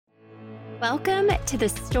Welcome to the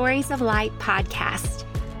Stories of Light podcast.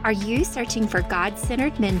 Are you searching for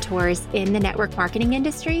God-centered mentors in the network marketing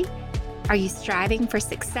industry? Are you striving for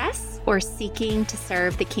success or seeking to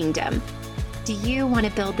serve the kingdom? Do you want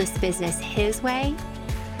to build this business His way?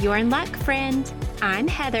 You're in luck, friend. I'm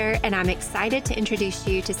Heather, and I'm excited to introduce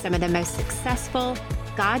you to some of the most successful,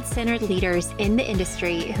 God-centered leaders in the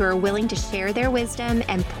industry who are willing to share their wisdom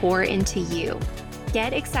and pour into you.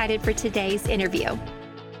 Get excited for today's interview.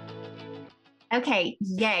 Okay,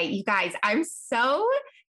 yay, you guys. I'm so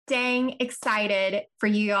dang excited for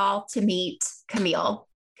you all to meet Camille.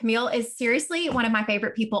 Camille is seriously one of my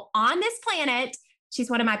favorite people on this planet. She's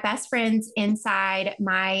one of my best friends inside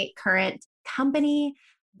my current company,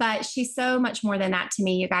 but she's so much more than that to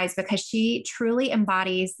me, you guys, because she truly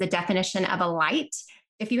embodies the definition of a light.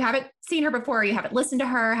 If you haven't seen her before, you haven't listened to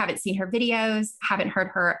her, haven't seen her videos, haven't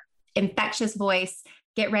heard her infectious voice,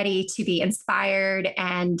 get ready to be inspired.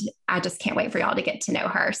 And I just can't wait for y'all to get to know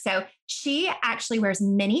her. So she actually wears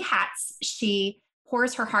many hats. She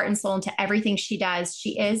pours her heart and soul into everything she does.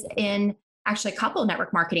 She is in actually a couple of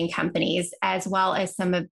network marketing companies, as well as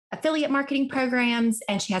some of affiliate marketing programs.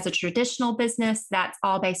 And she has a traditional business that's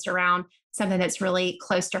all based around something that's really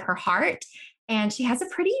close to her heart. And she has a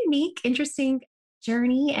pretty unique, interesting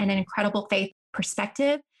journey and an incredible faith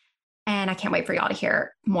perspective. And I can't wait for y'all to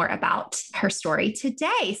hear more about her story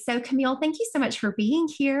today. So Camille, thank you so much for being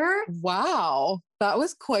here. Wow, that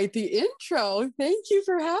was quite the intro. Thank you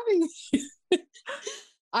for having me.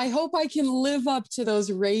 I hope I can live up to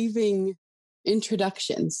those raving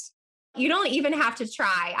introductions. You don't even have to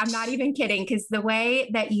try. I'm not even kidding, because the way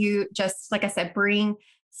that you just, like I said, bring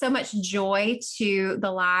so much joy to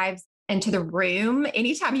the lives and to the room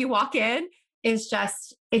anytime you walk in is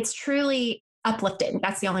just, it's truly uplifting.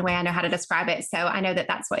 That's the only way I know how to describe it. So I know that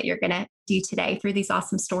that's what you're going to do today through these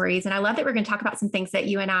awesome stories. And I love that we're going to talk about some things that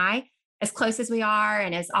you and I, as close as we are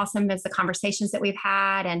and as awesome as the conversations that we've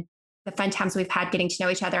had and the fun times we've had getting to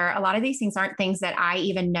know each other, a lot of these things aren't things that I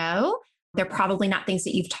even know. They're probably not things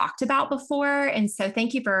that you've talked about before. And so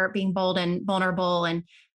thank you for being bold and vulnerable and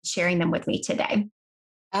sharing them with me today.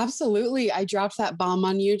 Absolutely. I dropped that bomb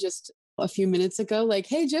on you just a few minutes ago. Like,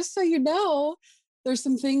 hey, just so you know, there's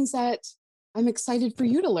some things that I'm excited for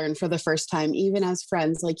you to learn for the first time, even as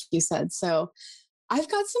friends, like you said. So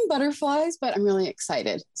I've got some butterflies, but I'm really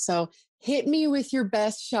excited. So hit me with your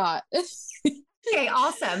best shot. Okay,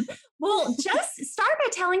 awesome. Well, just start by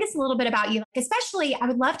telling us a little bit about you. Especially, I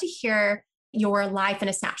would love to hear your life in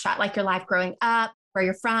a snapshot, like your life growing up, where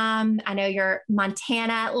you're from. I know you're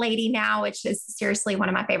Montana lady now, which is seriously one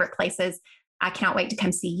of my favorite places. I cannot wait to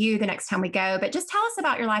come see you the next time we go. But just tell us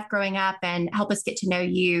about your life growing up and help us get to know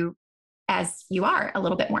you as you are a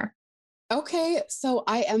little bit more. Okay, so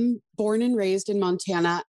I am born and raised in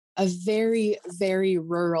Montana, a very, very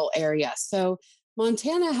rural area. So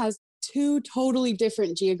Montana has two totally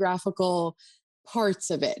different geographical parts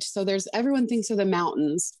of it. So everyone thinks of the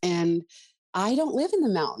mountains, and I don't live in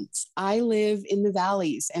the mountains. I live in the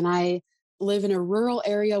valleys, and I live in a rural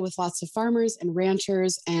area with lots of farmers and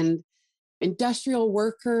ranchers and industrial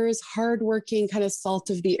workers, hardworking, kind of salt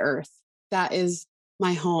of the earth. That is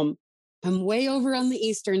my home. I'm way over on the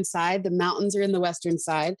eastern side. The mountains are in the western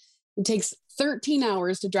side. It takes 13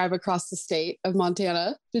 hours to drive across the state of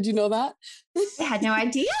Montana. Did you know that? I had no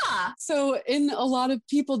idea. So a lot of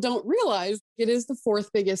people don't realize it is the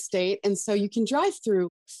fourth biggest state. And so you can drive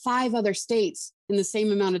through 5 other states in the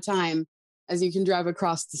same amount of time as you can drive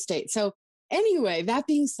across the state. So anyway, that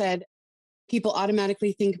being said, people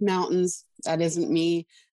automatically think mountains. That isn't me.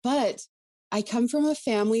 But I come from a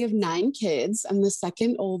family of 9 kids. I'm the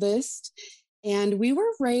second oldest. And we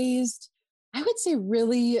were raised, I would say,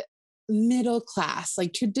 really middle class,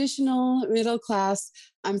 like traditional middle class.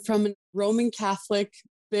 I'm from a Roman Catholic,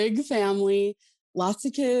 big family, lots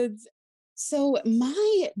of kids. So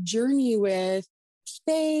my journey with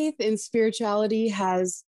faith and spirituality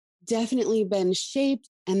has definitely been shaped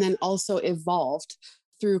and then also evolved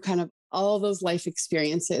through kind of all those life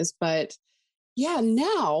experiences. But yeah,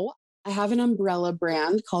 now I have an umbrella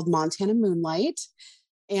brand called Montana Moonlight,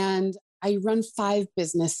 and I run 5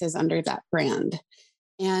 businesses under that brand.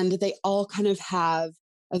 And they all kind of have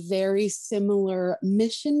a very similar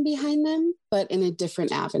mission behind them, but in a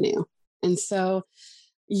different avenue. And so,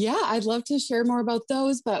 yeah, I'd love to share more about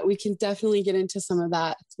those, but we can definitely get into some of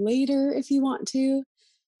that later if you want to.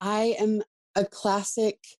 I am a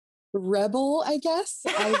classic rebel, I guess.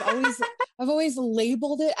 I've always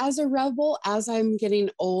labeled it as a rebel. As I'm getting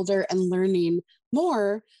older and learning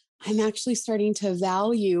more, I'm actually starting to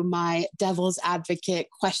value my devil's advocate,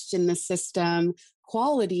 question the system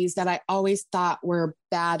qualities that I always thought were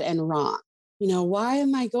bad and wrong. why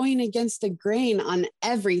am I going against the grain on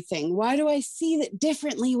everything? Why do I see it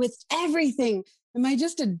differently with everything? Am I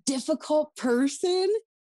just a difficult person?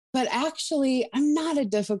 But actually, I'm not a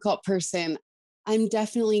difficult person. I'm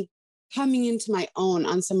definitely coming into my own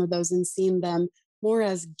on some of those and seeing them more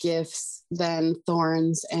as gifts than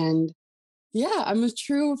thorns. And yeah, I'm a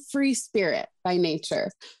true free spirit by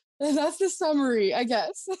nature. That's the summary, I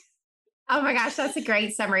guess. Oh my gosh, that's a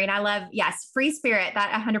great summary. And I love, yes, free spirit,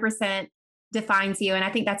 that 100% defines you. And I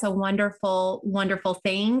think that's a wonderful, wonderful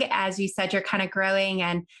thing. As you said, you're kind of growing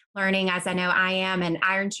and learning, as I know I am, and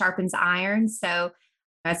iron sharpens iron. So,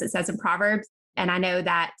 as it says in Proverbs, and I know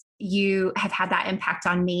that you have had that impact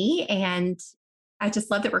on me. And I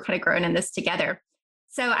just love that we're kind of growing in this together.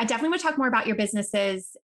 So, I definitely want to talk more about your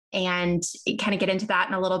businesses and kind of get into that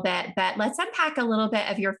in a little bit. But let's unpack a little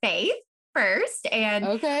bit of your faith first. And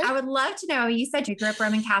Okay. I would love to know, you said you grew up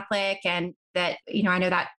Roman Catholic, and that, I know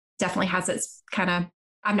that definitely has its kind of,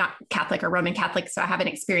 I'm not Catholic or Roman Catholic, so I haven't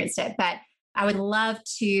experienced it, but I would love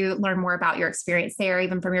to learn more about your experience there,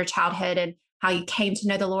 even from your childhood and how you came to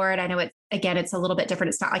know the Lord. I know it's a little bit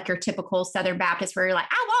different. It's not like your typical Southern Baptist where you're like,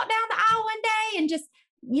 I walked down the aisle one day and just,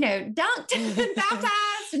 dunked and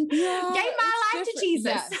baptized and gave my life to Jesus.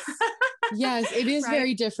 Yes. Yes, it is Right?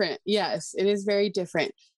 very different. Yes, it is very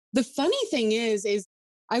different. The funny thing is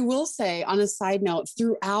I will say on a side note,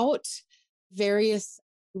 throughout various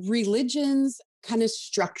religions, kind of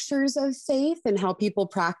structures of faith and how people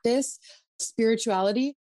practice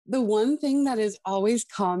spirituality, the one thing that is always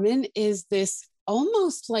common is this,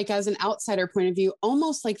 almost like, as an outsider point of view,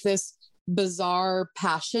 almost like this bizarre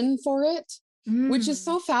passion for it, which is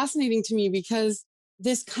so fascinating to me, because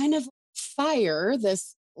this kind of fire,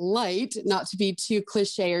 this light, not to be too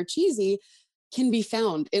cliche or cheesy, can be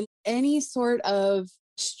found in any sort of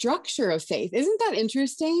structure of faith. Isn't that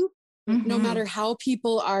interesting? No matter how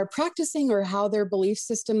people are practicing or how their belief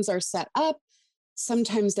systems are set up,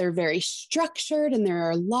 sometimes they're very structured and there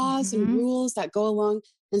are laws and rules that go along,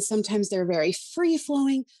 and sometimes they're very free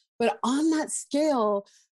flowing. But on that scale,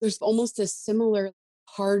 there's almost a similar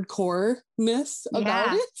hardcoreness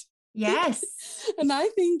about it. Yes. And I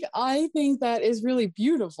think that is really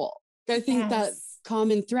beautiful. I think that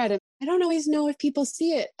common thread, and I don't always know if people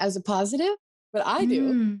see it as a positive, but I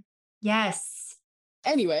do. Yes.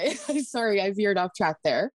 Anyway, sorry, I veered off track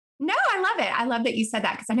there. No, I love it. I love that you said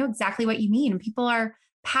that, because I know exactly what you mean. People are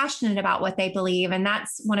passionate about what they believe. And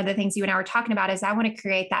that's one of the things you and I were talking about, is I want to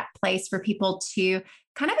create that place for people to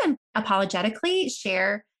kind of apologetically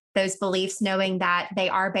share those beliefs, knowing that they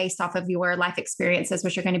are based off of your life experiences,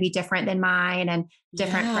 which are going to be different than mine and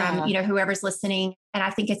different from, whoever's listening. And I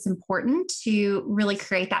think it's important to really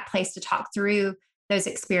create that place to talk through those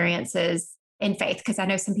experiences in faith, because I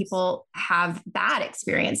know some people have bad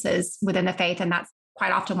experiences within the faith, and that's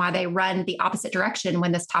quite often why they run the opposite direction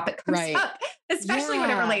when this topic comes up, especially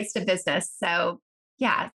when it relates to business. So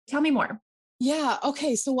yeah, tell me more. Yeah.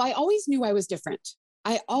 Okay. So I always knew I was different.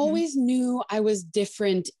 I always knew I was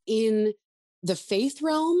different in the faith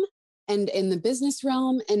realm and in the business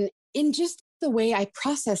realm and in just the way I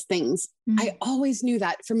process things. I always knew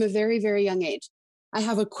that from a very, very young age. I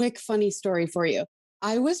have a quick, funny story for you.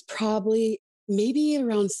 I was probably maybe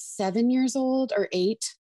around 7 years old or 8.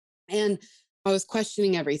 And I was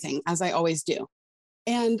questioning everything, as I always do.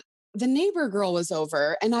 And the neighbor girl was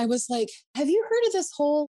over, and I was like, have you heard of this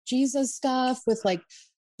whole Jesus stuff with like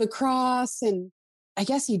the cross? And I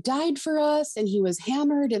guess he died for us and he was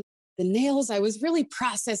hammered and the nails. I was really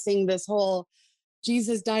processing this whole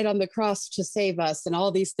Jesus died on the cross to save us and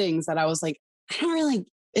all these things that I was like, I don't really,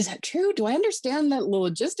 is that true? Do I understand the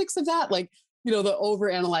logistics of that? Like, the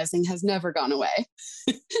overanalyzing has never gone away.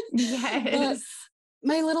 Yes. But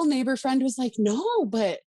my little neighbor friend was like, no,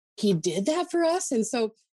 but he did that for us. And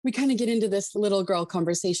so we kind of get into this little girl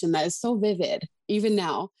conversation that is so vivid, even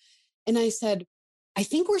now. And I said, I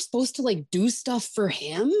think we're supposed to like do stuff for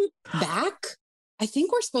him back. I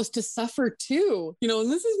think we're supposed to suffer too,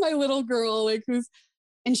 and this is my little girl,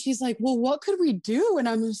 and she's like, well, what could we do? And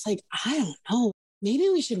I'm just like, I don't know. Maybe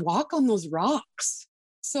we should walk on those rocks.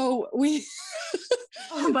 So we,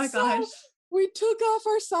 oh my gosh. We took off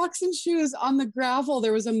our socks and shoes on the gravel.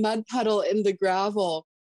 There was a mud puddle in the gravel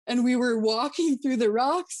and we were walking through the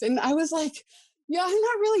rocks. And I was like, yeah, I'm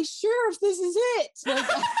not really sure if this is it. Like,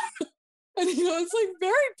 and it's like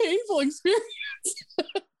very painful experience.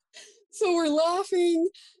 So we're laughing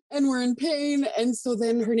and we're in pain. And so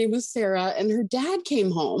then her name was Sarah, and her dad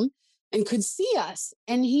came home and could see us.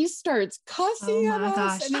 And he starts cussing at us.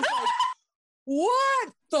 Gosh. And he's like, what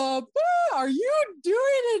the are you doing?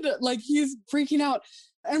 It like he's freaking out.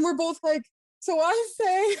 And we're both like, so I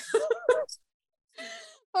say,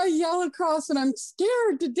 I yell across and I'm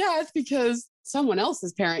scared to death because someone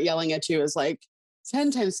else's parent yelling at you is like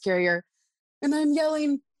 10 times scarier. And I'm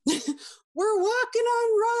yelling, we're walking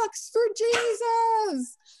on rocks for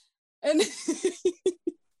Jesus. And,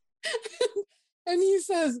 and he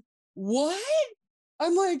says, what?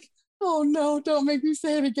 I'm like, oh no, don't make me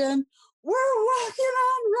say it again. We're walking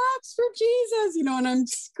on rocks for Jesus, and I'm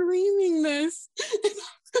screaming this.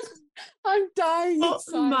 I'm dying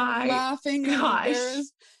inside, I'm laughing, and I'm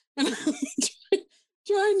embarrassed. And I'm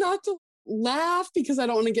trying not to laugh because I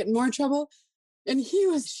don't want to get in more trouble. And he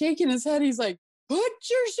was shaking his head. He's like, put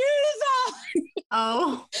your shoes on.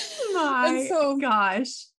 Oh my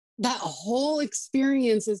gosh. That whole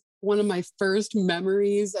experience is one of my first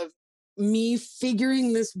memories of me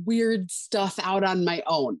figuring this weird stuff out on my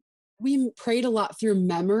own. We prayed a lot through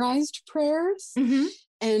memorized prayers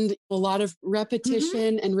and a lot of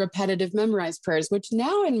repetition and repetitive memorized prayers, which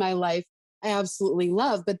now in my life, I absolutely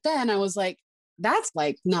love. But then I was like, that's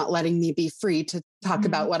like not letting me be free to talk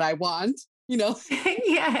about what I want,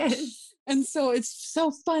 Yes. And so it's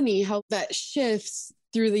so funny how that shifts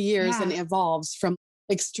through the years and evolves from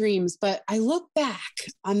extremes. But I look back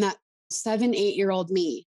on that 7-8-year-old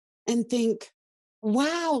me and think,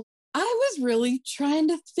 wow, I was really trying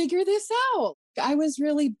to figure this out. I was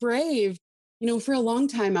really brave. For a long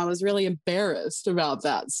time, I was really embarrassed about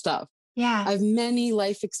that stuff. Yeah. I have many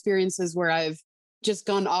life experiences where I've just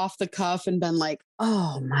gone off the cuff and been like,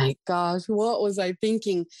 oh my gosh, what was I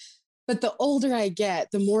thinking? But the older I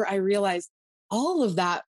get, the more I realize all of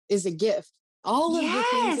that is a gift. All of the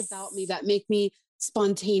things about me that make me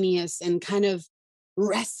spontaneous and kind of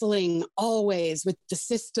wrestling always with the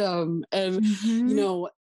system and,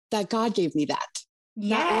 that God gave me that.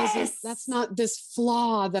 Yes. That's not this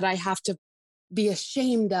flaw that I have to be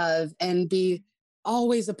ashamed of and be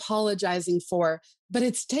always apologizing for. But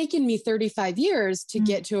it's taken me 35 years to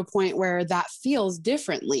get to a point where that feels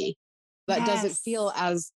differently. That doesn't feel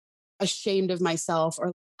as ashamed of myself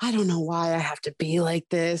or I don't know why I have to be like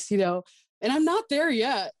this, and I'm not there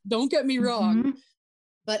yet. Don't get me wrong.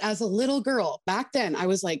 But as a little girl back then, I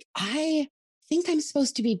was like, I think I'm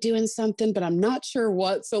supposed to be doing something, but I'm not sure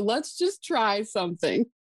what. So let's just try something.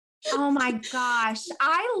 Oh my gosh.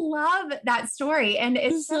 I love that story. And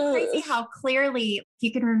it's so crazy how clearly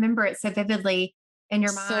you can remember it so vividly in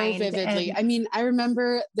your mind. So vividly. I mean, I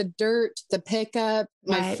remember the dirt, the pickup,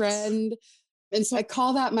 my friend. And so I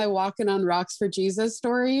call that my walking on rocks for Jesus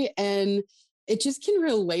story. And it just can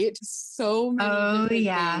relate to so many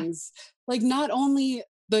different things. Like not only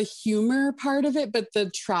the humor part of it, but the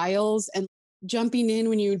trials and jumping in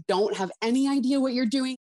when you don't have any idea what you're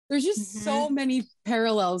doing. There's just so many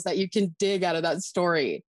parallels that you can dig out of that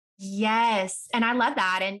story. Yes. And I love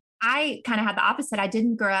that. And I kind of had the opposite. I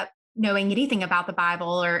didn't grow up knowing anything about the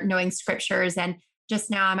Bible or knowing scriptures. And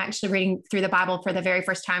just now I'm actually reading through the Bible for the very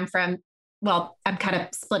first time I'm kind of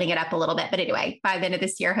splitting it up a little bit. But anyway, by the end of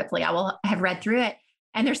this year, hopefully I will have read through it.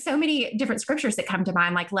 And there's so many different scriptures that come to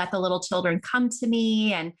mind, like let the little children come to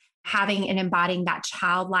me and having and embodying that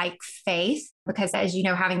childlike faith. Because as you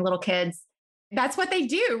know, having little kids, that's what they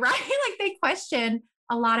do, right? Like they question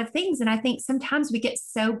a lot of things. And I think sometimes we get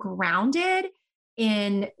so grounded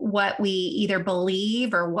in what we either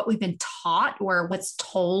believe or what we've been taught or what's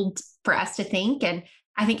told for us to think. And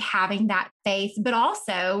I think having that faith, but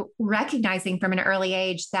also recognizing from an early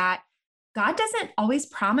age that God doesn't always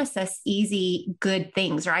promise us easy, good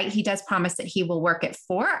things, right? He does promise that he will work it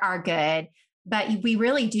for our good, but we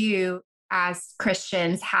really do, as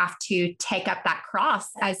Christians, have to take up that cross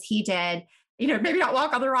as he did. Maybe not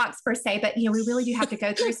walk on the rocks per se, but, we really do have to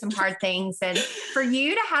go through some hard things. And for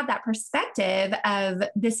you to have that perspective of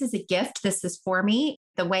this is a gift, this is for me,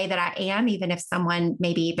 the way that I am, even if someone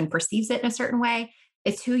maybe even perceives it in a certain way,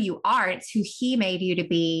 it's who you are. It's who he made you to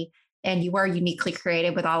be. And you are uniquely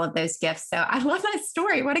created with all of those gifts. So I love that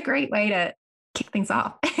story. What a great way to kick things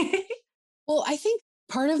off. Well, I think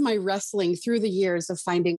part of my wrestling through the years of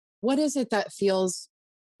finding what is it that feels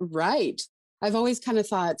right. I've always kind of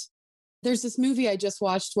thought, there's this movie I just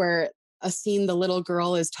watched where a scene, the little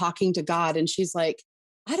girl is talking to God and she's like,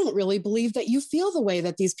 I don't really believe that you feel the way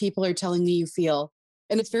that these people are telling me you feel.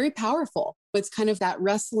 And it's very powerful. It's kind of that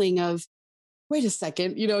wrestling of, wait a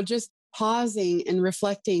second, just pausing and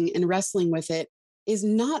reflecting and wrestling with it is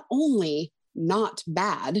not only not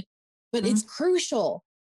bad, but it's crucial.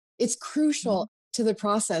 It's crucial to the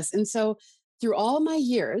process. And so through all my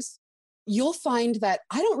years, you'll find that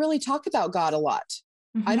I don't really talk about God a lot.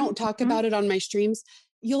 I don't talk about it on my streams.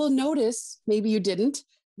 You'll notice, maybe you didn't,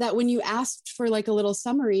 that when you asked for like a little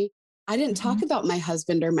summary, I didn't talk about my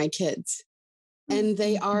husband or my kids. And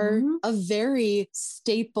they are a very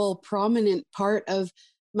staple, prominent part of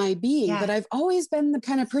my being. Yeah. But I've always been the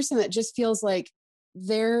kind of person that just feels like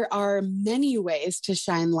there are many ways to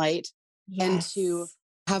shine light and to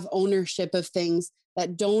have ownership of things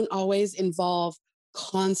that don't always involve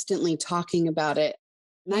constantly talking about it.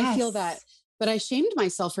 And I feel that, but I shamed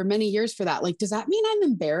myself for many years for that. Like, does that mean I'm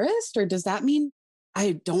embarrassed, or does that mean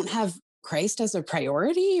I don't have Christ as a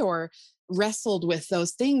priority, or wrestled with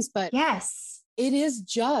those things? But it is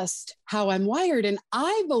just how I'm wired. And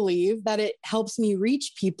I believe that it helps me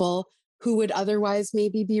reach people who would otherwise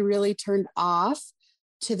maybe be really turned off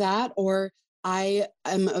to that. Or I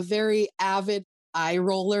am a very avid eye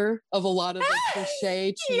roller of a lot of the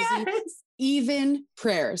cliche, cheesy, even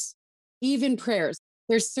prayers.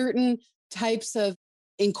 There's certain types of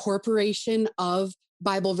incorporation of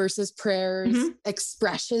Bible verses, prayers,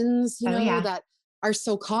 expressions, that are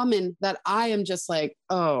so common that I am just like,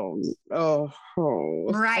 I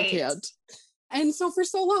can't. And so for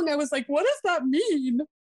so long, I was like, what does that mean?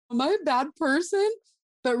 Am I a bad person?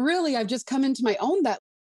 But really, I've just come into my own that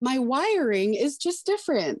my wiring is just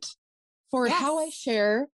different for how I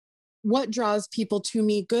share, what draws people to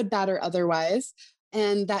me, good, bad, or otherwise.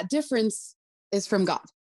 And that difference is from God.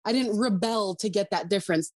 I didn't rebel to get that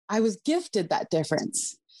difference. I was gifted that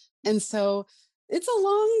difference. And so it's a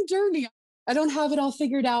long journey. I don't have it all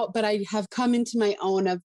figured out, but I have come into my own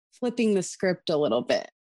of flipping the script a little bit.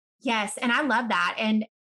 Yes. And I love that. And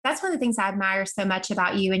that's one of the things I admire so much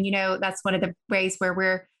about you. And, that's one of the ways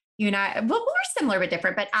where you and I, we're similar but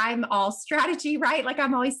different, but I'm all strategy, right? Like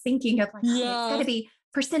I'm always thinking of like, it's got to be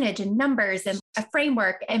percentage and numbers and a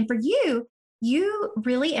framework. And for you, you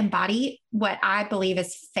really embody what I believe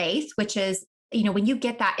is faith, which is, when you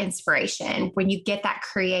get that inspiration, when you get that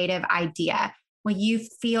creative idea, when you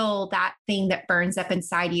feel that thing that burns up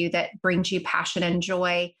inside you, that brings you passion and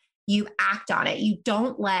joy, you act on it. You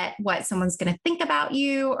don't let what someone's going to think about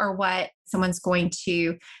you or what someone's going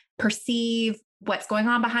to perceive, what's going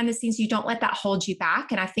on behind the scenes. You don't let that hold you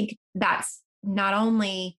back. And I think that's not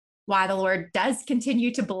only why the Lord does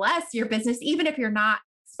continue to bless your business, even if you're not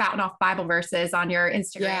spouting off Bible verses on your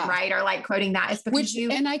Instagram, right? Or like quoting that. It's because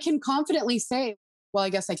and I can confidently say, well, I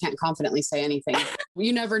guess I can't confidently say anything.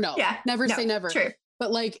 You never know. Never say never. True.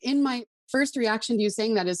 But like in my first reaction to you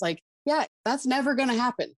saying that is like, that's never going to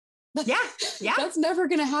happen. That's never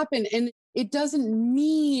going to happen. And it doesn't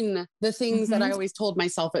mean the things that I always told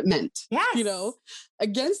myself it meant.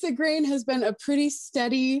 Against the grain has been a pretty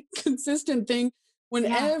steady, consistent thing. When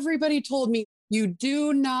everybody told me, you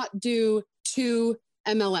do not do 2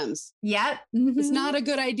 MLMs. It's not a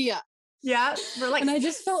good idea. We're like, and I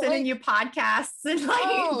just felt sending you podcasts and like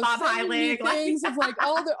Bob Heilig things of like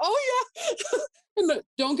all the and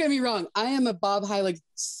don't get me wrong, I am a Bob Heilig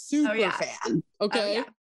super fan. Okay,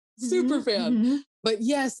 super fan. But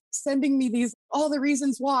yes, sending me these all the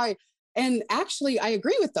reasons why, and actually, I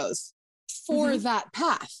agree with those for that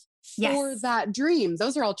path, for that dream.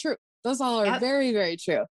 Those are all true. Those all are very, very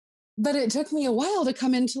true. But it took me a while to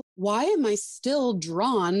come into why am I still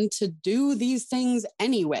drawn to do these things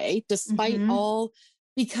anyway, despite all,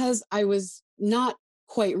 because I was not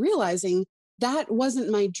quite realizing that wasn't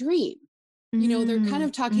my dream. They're kind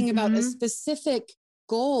of talking about a specific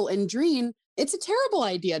goal and dream. It's a terrible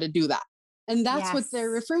idea to do that. And that's what they're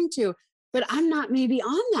referring to. But I'm not maybe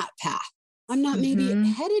on that path. I'm not maybe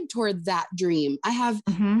headed toward that dream. I have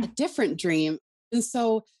a different dream. And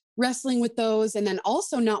so wrestling with those, and then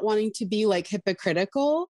also not wanting to be like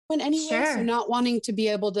hypocritical in any way. So not wanting to be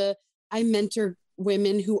able to, I mentor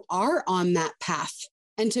women who are on that path,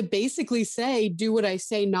 and to basically say, do what I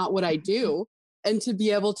say, not what I do. And to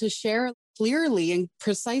be able to share clearly and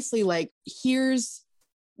precisely, like, here's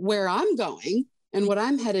where I'm going and what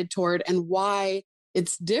I'm headed toward and why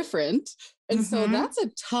it's different. And so that's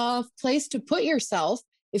a tough place to put yourself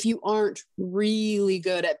if you aren't really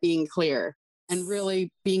good at being clear and really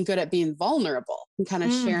being good at being vulnerable and kind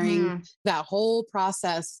of sharing that whole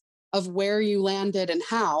process of where you landed and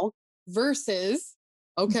how, versus,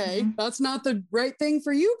 okay, that's not the right thing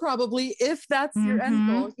for you probably, if that's your end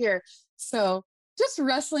goal here. So just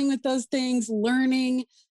wrestling with those things, learning,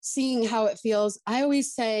 seeing how it feels. I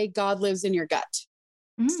always say God lives in your gut.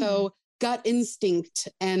 So gut instinct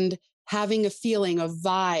and having a feeling, a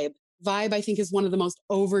vibe. Vibe, I think, is one of the most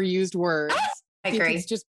overused words. I agree. It's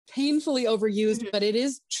just painfully overused, but it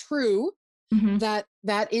is true that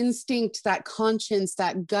that instinct, that conscience,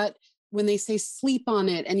 that gut, when they say sleep on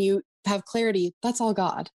it and you have clarity, that's all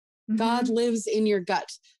God. God lives in your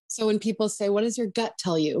gut. So when people say, what does your gut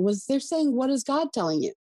tell you? They're saying, what is God telling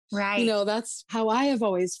you? Right. That's how I have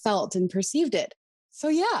always felt and perceived it. So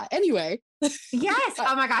yeah, anyway. Yes.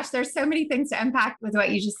 Oh my gosh. There's so many things to unpack with what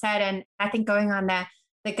you just said. And I think going on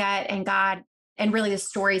the gut and God and really the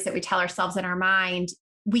stories that we tell ourselves in our mind,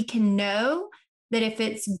 we can know that if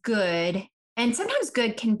it's good, and sometimes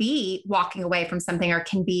good can be walking away from something or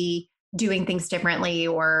can be doing things differently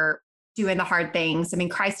or doing the hard things. I mean,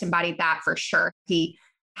 Christ embodied that for sure. He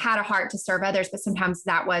had a heart to serve others, but sometimes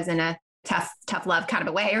that was in a tough love kind of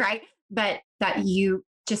a way, right? But that you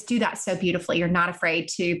just do that so beautifully. You're not afraid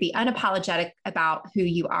to be unapologetic about who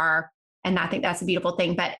you are. And I think that's a beautiful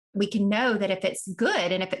thing. But we can know that if it's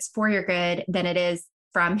good and if it's for your good, then it is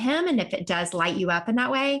from him. And if it does light you up in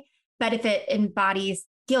that way, but if it embodies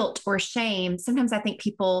guilt or shame, sometimes I think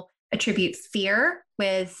people attribute fear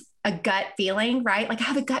with a gut feeling, right? Like I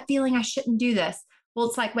have a gut feeling I shouldn't do this. Well,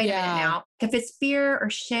 it's like, wait a minute now. If it's fear or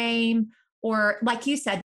shame, or like you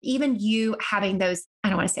said, even you having those, I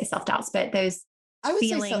don't want to say self-doubts, but those I would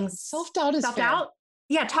feelings. say self-doubt is self-doubt.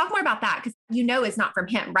 Yeah. Talk more about that because it's not from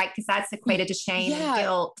him, right? Because that's equated to shame and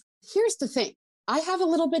guilt. Here's the thing. I have a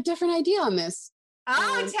little bit different idea on this.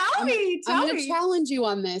 Oh, tell me. I'm going to challenge you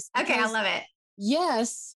on this. Okay. I love it.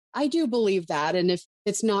 Yes, I do believe that. And if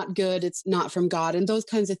it's not good, it's not from God and those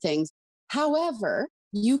kinds of things. However,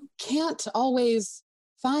 you can't always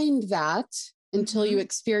find that until you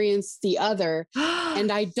experience the other.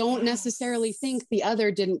 And I don't necessarily think the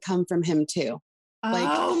other didn't come from him too.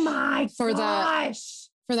 Oh my gosh.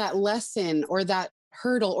 For that lesson or that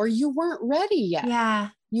hurdle, or you weren't ready yet. Yeah.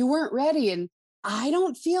 You weren't ready. And I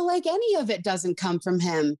don't feel like any of it doesn't come from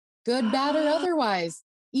him, good, bad, or otherwise.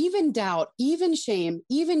 Even doubt, even shame,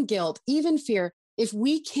 even guilt, even fear. If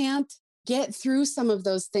we can't get through some of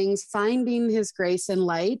those things, finding his grace and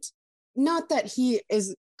light, not that he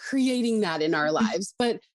is creating that in our lives,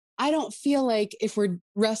 but I don't feel like if we're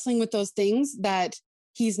wrestling with those things that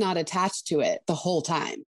he's not attached to it the whole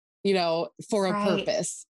time, for a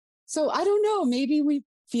purpose. So I don't know, maybe we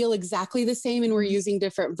feel exactly the same and we're using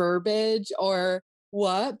different verbiage or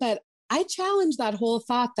what, but I challenge that whole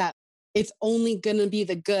thought that it's only going to be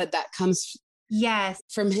the good that comes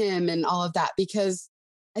from him and all of that, because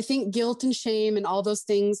I think guilt and shame and all those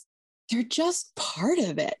things, they're just part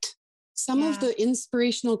of it. Some of the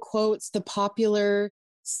inspirational quotes, the popular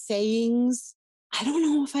sayings, I don't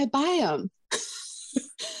know if I buy them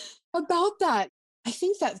about that. I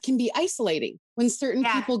think that can be isolating when certain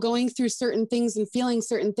people going through certain things and feeling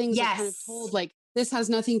certain things are kind of told like, this has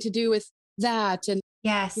nothing to do with that. And,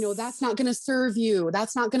 that's not going to serve you.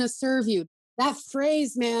 That's not going to serve you. That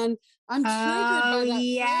phrase, man, I'm triggered by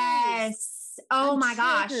that phrase. Oh my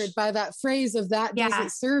gosh. Triggered by that phrase of that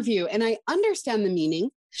doesn't serve you. And I understand the meaning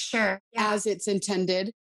as it's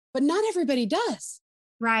intended, but not everybody does.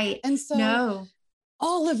 Right. And so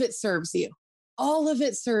all of it serves you. All of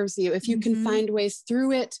it serves you. If you can find ways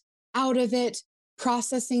through it, out of it,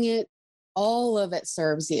 processing it, all of it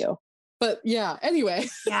serves you. But anyway.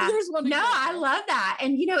 There's one example. I love that.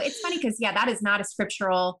 And, it's funny because, that is not a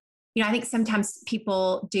scriptural, I think sometimes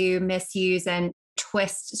people do misuse and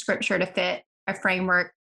twist scripture to fit a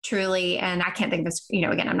framework truly. And I can't think of,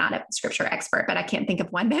 again, I'm not a scripture expert, but I can't think of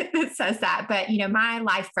one that says that. But, my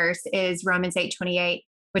life verse is Romans 8:28,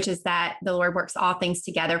 which is that the Lord works all things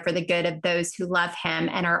together for the good of those who love him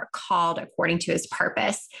and are called according to his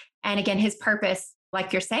purpose. And again, his purpose,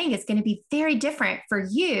 like you're saying, is going to be very different for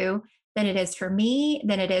you than it is for me,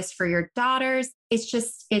 than it is for your daughters.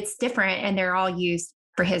 It's different. And they're all used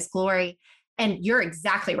for his glory. And you're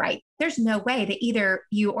exactly right. There's no way that either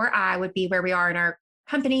you or I would be where we are in our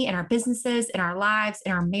company, in our businesses, in our lives,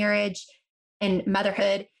 in our marriage, in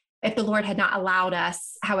motherhood, if the Lord had not allowed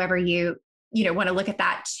us, however you want to look at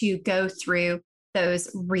that, to go through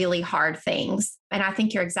those really hard things. And I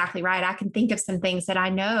think you're exactly right. I can think of some things that I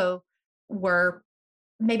know were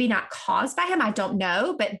maybe not caused by him. I don't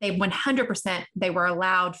know, but they 100%, they were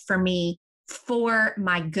allowed for me for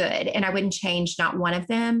my good. And I wouldn't change not one of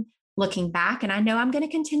them looking back. And I know I'm going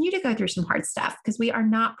to continue to go through some hard stuff because we are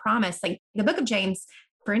not promised. Like the book of James,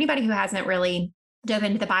 for anybody who hasn't really dove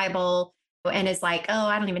into the Bible and is like, oh,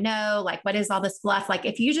 I don't even know, like, what is all this fluff? Like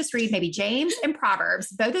if you just read maybe James and Proverbs,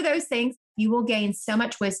 both of those things, you will gain so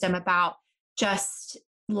much wisdom about just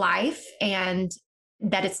life and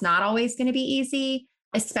that it's not always going to be easy,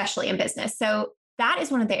 especially in business. So that is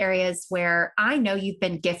one of the areas where I know you've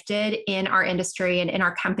been gifted in our industry and in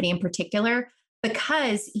our company in particular,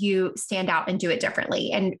 because you stand out and do it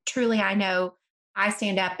differently. And truly, I know I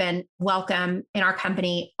stand up and welcome in our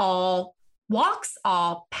company all walks,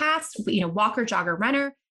 all paths, walker, jogger,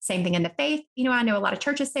 runner, same thing in the faith. I know a lot of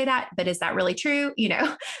churches say that, but is that really true?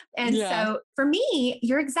 And so for me,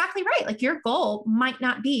 you're exactly right. Like your goal might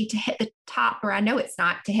not be to hit the top, or I know it's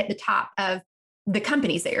not to hit the top of the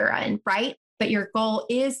companies that you're in, right? But your goal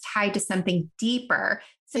is tied to something deeper,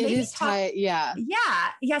 So it maybe is tight. Yeah.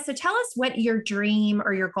 yeah. So tell us what your dream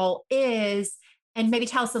or your goal is, and maybe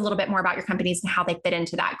tell us a little bit more about your companies and how they fit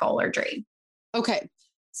into that goal or dream. Okay.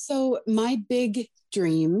 So my big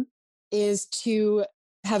dream is to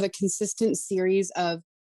have a consistent series of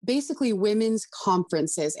basically women's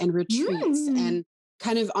conferences and retreats Mm. and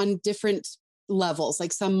kind of on different levels,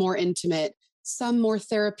 like some more intimate, some more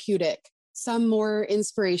therapeutic, some more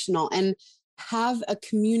inspirational, and have a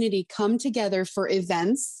community come together for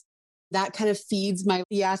events that kind of feeds my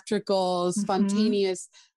theatrical, Mhm. spontaneous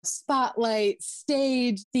spotlight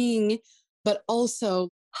stage thing, but also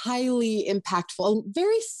highly impactful,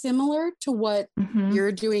 very similar to what Mhm.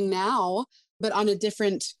 you're doing now, but on a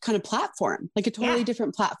different kind of platform, like a totally Yeah.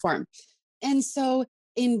 different platform. And so,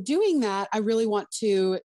 in doing that, I really want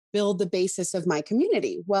to build the basis of my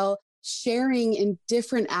community. Well, sharing in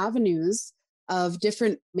different avenues of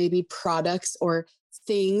different maybe products or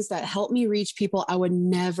things that help me reach people I would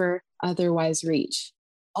never otherwise reach.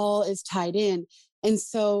 All is tied in. And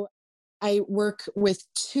so I work with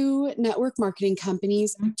two network marketing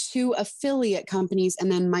companies, Mhm. two affiliate companies,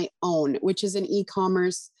 and then my own, which is an e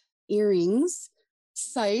commerce earrings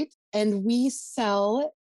site. And we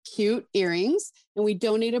sell cute earrings and we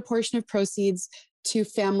donate a portion of proceeds to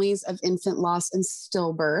families of infant loss and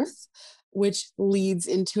stillbirth, which leads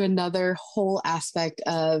into another whole aspect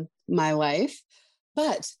of my life.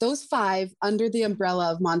 But those five under the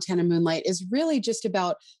umbrella of Montana Moonlight is really just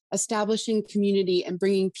about establishing community and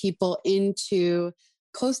bringing people into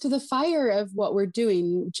close to the fire of what we're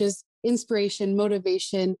doing, just inspiration,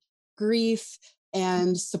 motivation, grief,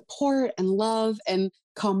 and support and love and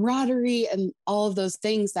camaraderie and all of those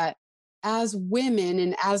things that as women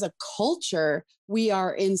and as a culture, we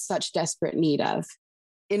are in such desperate need of,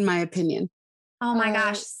 in my opinion. Oh my Uh,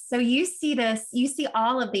 gosh. So you see this, you see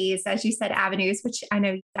all of these, as you said, avenues, which I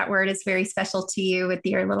know that word is very special to you with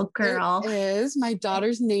your little It girl. is. My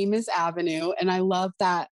daughter's name is Avenue, and I love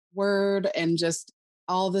that word and just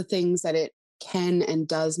all the things that it can and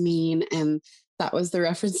does mean. And that was the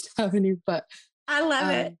reference to Avenue. But I love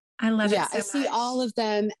it. um, I love it yeah, I so see much. all of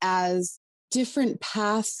them as different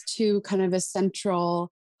paths to kind of a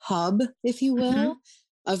central hub, if you will, Mhm.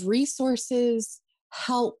 of resources,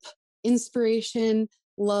 help, inspiration,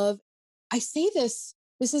 love. I say this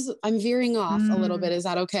is, I'm veering off a little bit. Mm. Is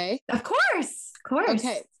that okay? Of course. Of course.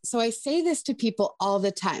 Okay, so I say this to people all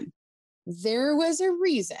the time. There was a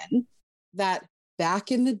reason that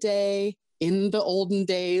back in the day, in the olden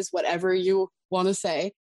days, whatever you want to say,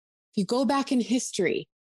 if you go back in history,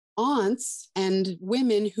 aunts and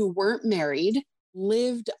women who weren't married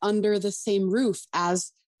lived under the same roof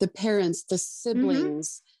as the parents, the Hmm.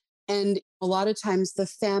 siblings. And a lot of times the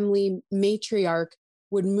family matriarch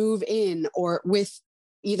would move in or with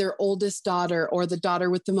either oldest daughter or the daughter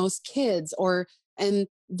with the most kids or and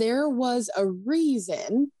there was a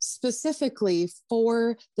reason specifically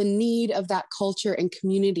for the need of that culture and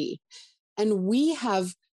community. And we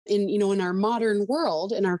have in our modern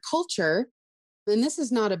world, in our culture, and this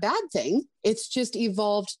is not a bad thing, it's just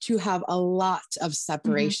evolved to have a lot of Hmm.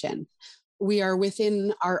 separation. We are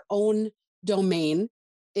within our own domain.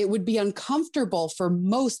 It would be uncomfortable for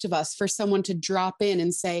most of us for someone to drop in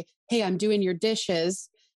and say, "Hey, I'm doing your dishes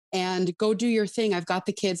and go do your thing. I've got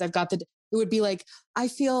the kids. I've got the." It would be like, I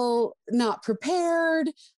feel not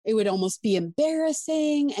prepared. It would almost be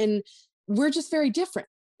embarrassing. And we're just very different.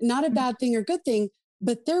 Not a bad thing or good thing,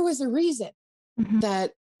 but there was a reason Hmm.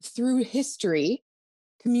 that through history,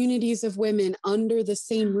 communities of women under the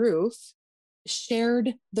same roof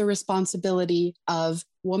shared the responsibility of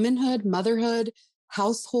womanhood, motherhood,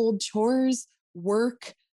 household chores,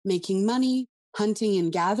 work, making money, hunting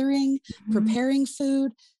and gathering, Hmm. preparing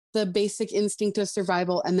food, the basic instinct of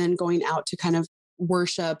survival, and then going out to kind of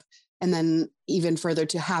worship and then even further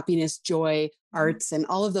to happiness, joy, arts, and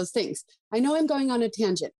all of those things. I know I'm going on a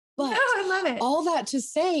tangent, No, but I love it. all that to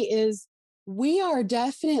say is we are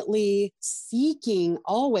definitely seeking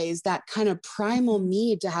always that kind of primal Mhm.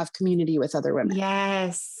 need to have community with other women.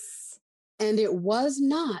 Yes. And it was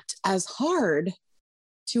not as hard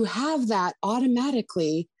to have that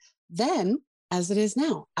automatically then as it is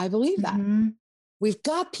now. I believe that. Hmm. We've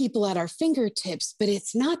got people at our fingertips, but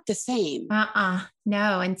it's not the same.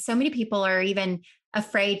 No. And so many people are even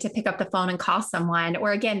afraid to pick up the phone and call someone.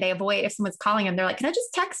 Or again, they avoid if someone's calling them, they're like, can I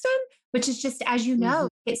just text them? Which is just, as you know, Mhm.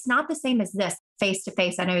 it's not the same as this face to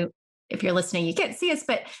face. I know if you're listening, you can't see us,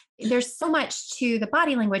 but there's so much to the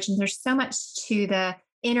body language and there's so much to the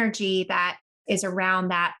energy that is around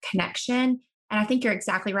that connection. And I think you're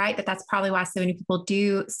exactly right that that's probably why so many people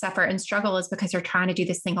do suffer and struggle is because they're trying to do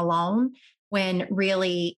this thing alone when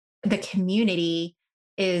really the community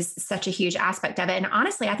is such a huge aspect of it. And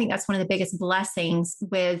honestly, I think that's one of the biggest blessings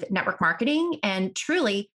with network marketing. And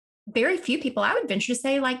truly, very few people, I would venture to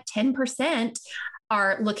say like 10%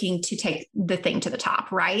 are looking to take the thing to the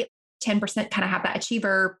top, right? 10% kind of have that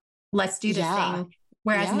achiever, let's do this thing.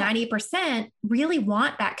 Whereas 90% really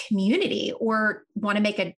want that community or want to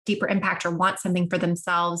make a deeper impact or want something for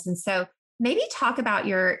themselves. And so maybe talk about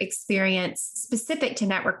your experience specific to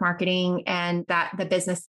network marketing and that the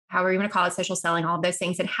business, however you want to call it, social selling, all of those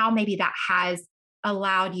things, and how maybe that has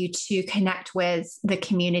allowed you to connect with the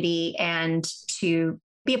community and to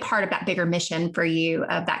be a part of that bigger mission for you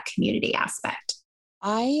of that community aspect.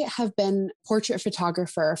 I have been a portrait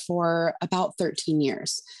photographer for about 13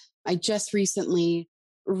 years. I just recently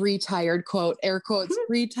retired, quote, air quotes,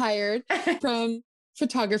 retired from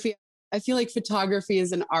photography. I feel like photography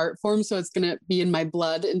is an art form, so it's going to be in my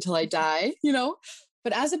blood until I die, you know?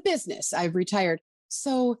 But as a business, I've retired.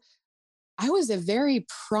 So I was a very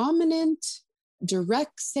prominent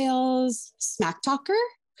direct sales smack talker.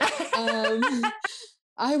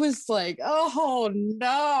 I was like, oh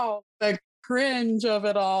no, the cringe of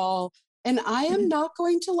it all. And I am not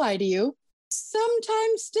going to lie to you.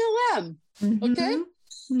 Sometimes still am. Okay.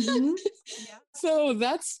 Yeah. So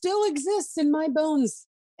that still exists in my bones.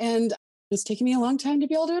 And it's taken me a long time to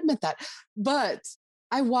be able to admit that. But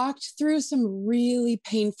I walked through some really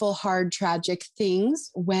painful, hard, tragic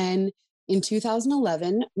things when in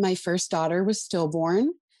 2011, my first daughter was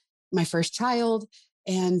stillborn, my first child.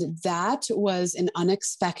 And that was an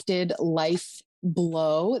unexpected life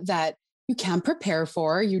blow that you can't prepare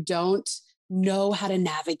for. You don't know how to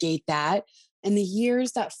navigate that. And the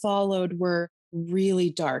years that followed were really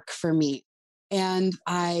dark for me. And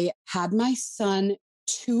I had my son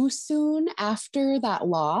too soon after that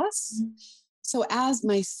loss. So as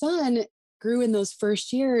my son grew in those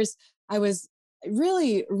first years, I was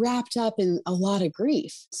really wrapped up in a lot of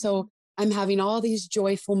grief. So I'm having all these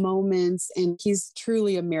joyful moments, and he's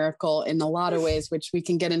truly a miracle in a lot of ways, which we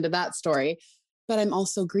can get into that story. But I'm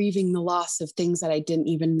also grieving the loss of things that I didn't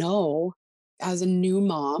even know as a new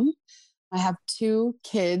mom. I have 2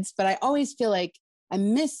 kids, but I always feel like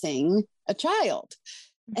I'm missing a child.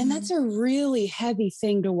 And that's a really heavy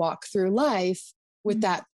thing to walk through life with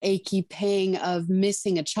that achy pang of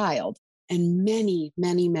missing a child. And many,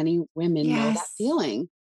 many, many women know that feeling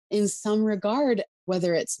in some regard,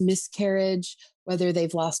 whether it's miscarriage, whether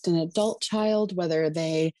they've lost an adult child, whether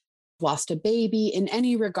they lost a baby, in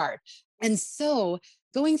any regard. And so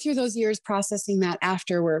going through those years, processing that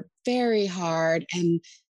after were very hard and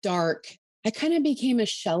dark. I kind of became a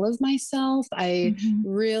shell of myself. I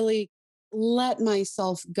really let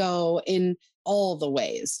myself go in all the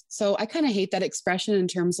ways. So I kind of hate that expression in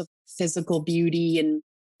terms of physical beauty and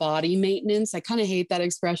body maintenance. I kind of hate that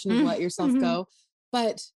expression of let yourself go.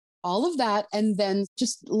 But all of that, and then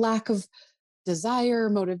just lack of desire,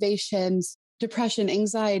 motivations, depression,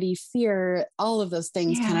 anxiety, fear, all of those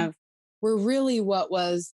things kind of were really what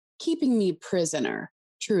was keeping me prisoner,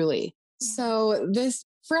 truly. So this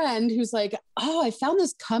friend who's like, oh, I found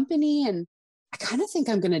this company and I kind of think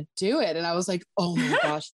I'm going to do it. And I was like, oh my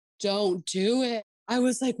gosh, don't do it. I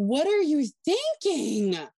was like, what are you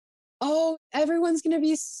thinking? Oh, everyone's going to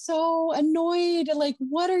be so annoyed. Like,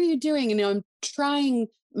 what are you doing? And I'm trying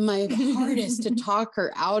my hardest to talk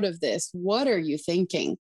her out of this. What are you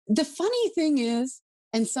thinking? The funny thing is,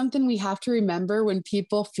 and something we have to remember when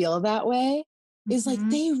people feel that way is like,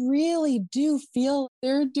 they really do feel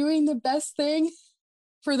they're doing the best thing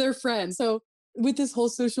for their friends. So with this whole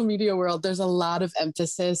social media world, there's a lot of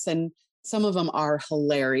emphasis, and some of them are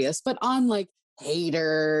hilarious, but on like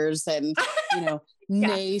haters and, you know,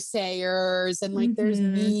 naysayers, and like there's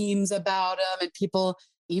memes about them, and people,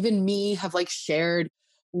 even me, have like shared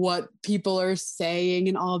what people are saying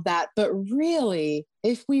and all of that. But really,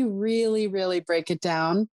 if we really, really break it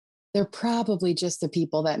down, they're probably just the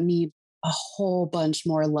people that need a whole bunch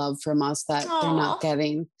more love from us that they're not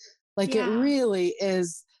getting. Like it really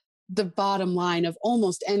is the bottom line of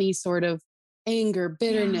almost any sort of anger,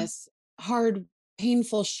 bitterness, hard,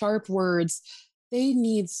 painful, sharp words. They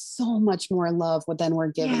need so much more love than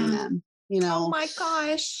we're giving them, you know? Oh my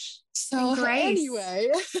gosh. So anyway,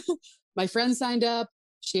 my friend signed up.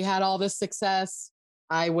 She had all this success.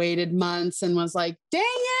 I waited months and was like, dang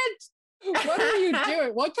it. What are you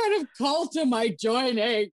doing? What kind of cult am I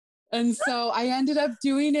joining? And so I ended up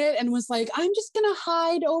doing it and was like, I'm just going to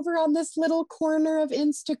hide over on this little corner of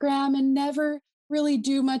Instagram and never really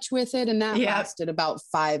do much with it. And that lasted about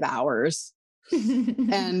 5 hours.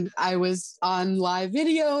 And I was on live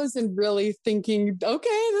videos and really thinking,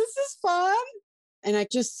 okay, this is fun. And I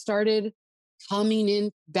just started coming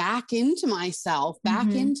in back into myself,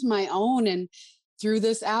 back into my own, and through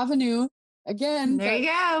this avenue again. There you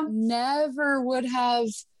go. Never would have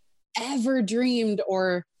ever dreamed,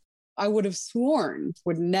 or I would have sworn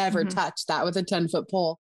would never touch that with a 10-foot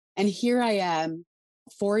pole. And here I am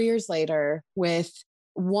 4 years later with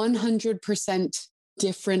 100%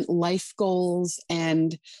 different life goals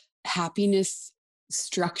and happiness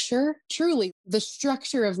structure. Truly, the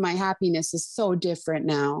structure of my happiness is so different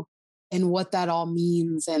now, and what that all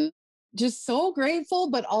means. And just so grateful,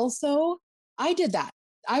 but also I did that.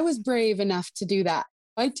 I was brave enough to do that.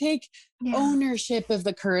 I take ownership of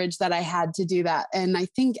the courage that I had to do that. And I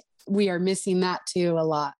think we are missing that too a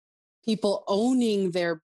lot. People owning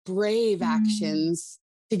their brave actions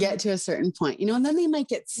to get to a certain point, and then they might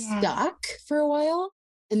get stuck for a while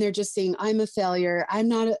and they're just saying, I'm a failure. I'm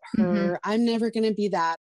not her. I'm never going to be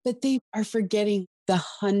that. But they are forgetting the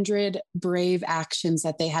 100 brave actions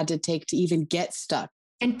that they had to take to even get stuck.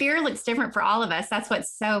 And fear looks different for all of us. That's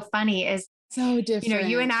what's so funny is, so different.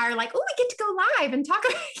 You and I are like, oh, we get to go live and talk,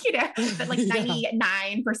 but like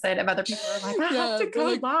 99% of other people are like, I have to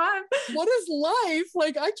go live. What is life?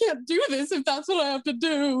 Like, I can't do this if that's what I have to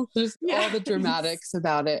do. There's all the dramatics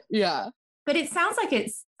about it. Yeah. But it sounds like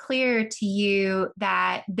it's clear to you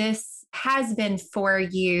that this has been for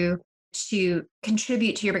you to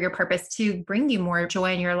contribute to your bigger purpose, to bring you more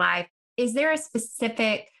joy in your life. Is there a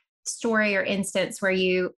specific story or instance where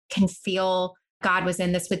you can feel God was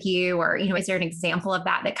in this with you? Or, is there an example of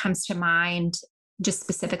that comes to mind just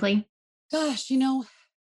specifically? Gosh,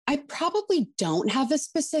 I probably don't have a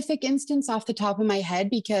specific instance off the top of my head,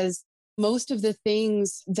 because most of the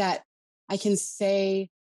things that I can say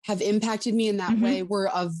have impacted me in that way were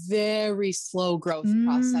a very slow growth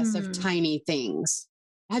process of tiny things.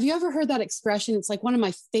 Have you ever heard that expression? It's like one of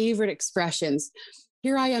my favorite expressions.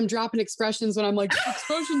 Here I am dropping expressions when I'm like,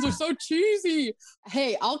 expressions are so cheesy.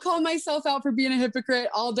 Hey, I'll call myself out for being a hypocrite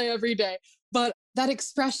all day, every day. But that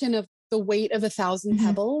expression of the weight of 1,000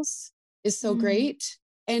 pebbles is so great.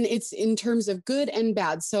 And it's in terms of good and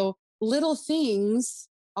bad. So little things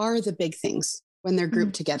are the big things when they're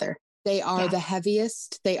grouped together. They are the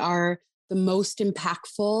heaviest. They are the most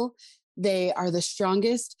impactful. They are the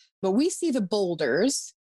strongest. But we see the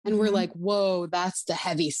boulders and we're like, whoa, that's the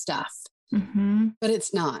heavy stuff. But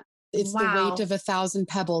it's not. It's the weight of 1,000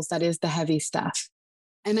 pebbles that is the heavy stuff.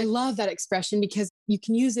 And I love that expression because you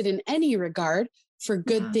can use it in any regard for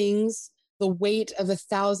good things. The weight of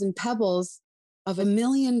 1,000 pebbles of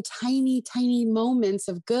 1,000,000 tiny, tiny moments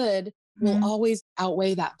of good will always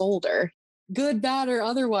outweigh that boulder, good, bad, or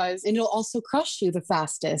otherwise. And it'll also crush you the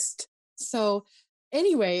fastest. So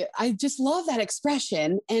anyway, I just love that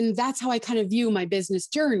expression. And that's how I kind of view my business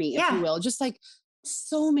journey, if you will. Just like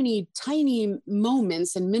so many tiny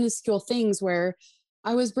moments and minuscule things where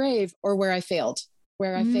I was brave or where I failed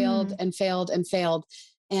and failed and failed.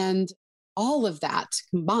 And all of that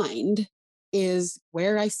combined is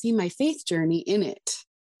where I see my faith journey in it.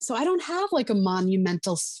 So I don't have like a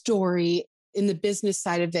monumental story in the business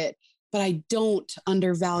side of it, but I don't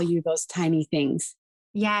undervalue those tiny things.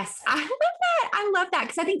 Yes. I love that. I love that.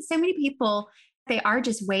 Because I think so many people, they are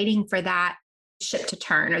just waiting for that ship to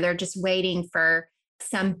turn, or they're just waiting for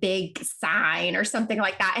some big sign or something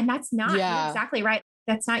like that. And that's not you're exactly right.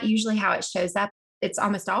 That's not usually how it shows up. It's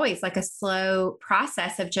almost always like a slow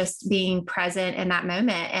process of just being present in that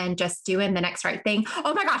moment and just doing the next right thing.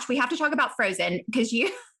 Oh my gosh, we have to talk about Frozen because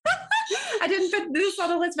I didn't put this on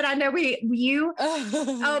the list, but I know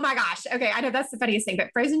oh my gosh. Okay. I know that's the funniest thing, but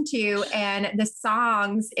Frozen 2 and the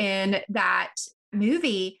songs in that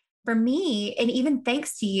movie for me, and even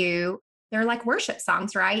thanks to you, they're like worship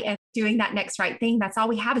songs, right? And doing that next right thing, that's all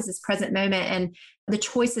we have is this present moment. And the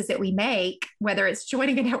choices that we make, whether it's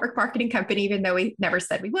joining a network marketing company, even though we never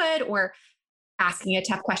said we would, or asking a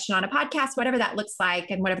tough question on a podcast, whatever that looks like,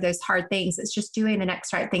 and whatever those hard things, it's just doing the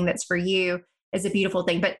next right thing that's for you is a beautiful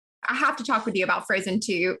thing. But I have to talk with you about Frozen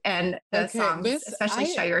 2 and the songs, especially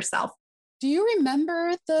Show Yourself. Do you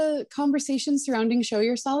remember the conversation surrounding Show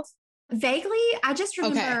Yourself? Vaguely. I just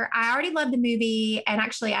remember I already loved the movie. And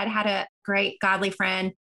actually, I'd had a great godly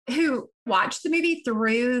friend who watched the movie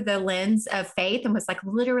through the lens of faith and was like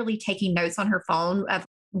literally taking notes on her phone of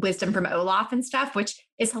wisdom from Olaf and stuff, which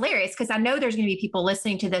is hilarious because I know there's going to be people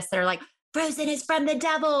listening to this that are like, Frozen is from the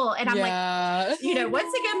devil. And I'm like, once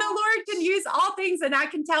again, the Lord can use all things. And I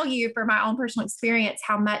can tell you from my own personal experience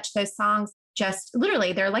how much those songs just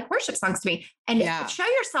literally, they're like worship songs to me. And Show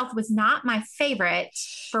Yourself was not my favorite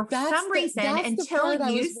for some reason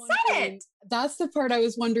until you said it. That's the part I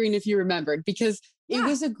was wondering if you remembered, because it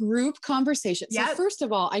was a group conversation. So first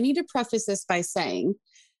of all, I need to preface this by saying,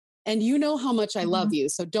 and you know how much I love you,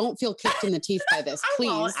 so don't feel kicked in the teeth by this,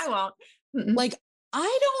 please. I won't. Like,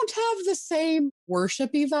 I don't have the same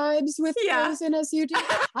worshipy vibes with Yeah. Frozen as you do.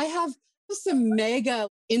 I have some mega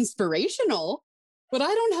inspirational, but I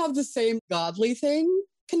don't have the same godly thing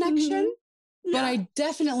connection. Yeah. But I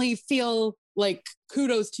definitely feel like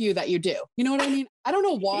kudos to you that you do. You know what I mean? I don't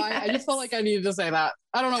know why. Yes. I just felt like I needed to say that.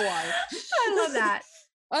 I don't know why. I love that.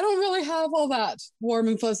 I don't really have all that warm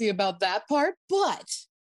and fuzzy about that part, but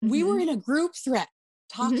we were in a group thread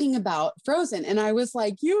talking about Frozen. And I was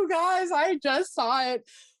like, you guys, I just saw it.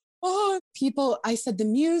 Oh, people, I said, the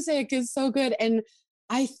music is so good. And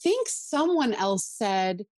I think someone else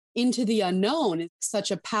said Into the Unknown is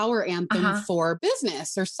such a power anthem for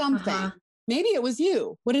business or something. Maybe it was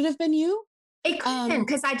you. Would it have been you? It could have been,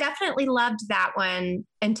 because I definitely loved that one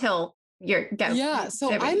until you're go. Yeah.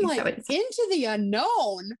 So I'm like, Into the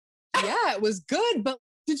Unknown. Yeah, it was good. But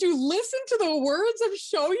did you listen to the words of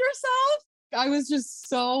Show Yourself? I was just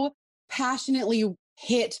so passionately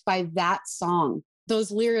hit by that song.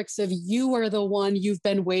 Those lyrics of you are the one you've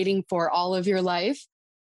been waiting for all of your life.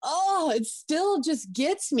 Oh, it still just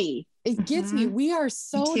gets me. It gets me. We are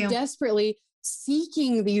so desperately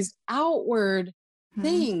seeking these outward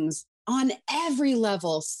things on every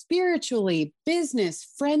level, spiritually, business,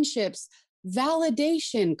 friendships,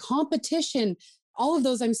 validation, competition, all of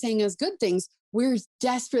those I'm saying as good things. We're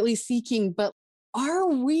desperately seeking, but are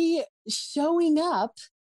we showing up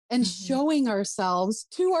and showing ourselves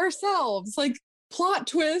to ourselves? Like, plot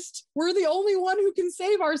twist, we're the only one who can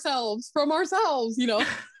save ourselves from ourselves, you know?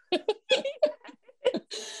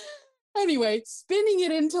 Anyway, spinning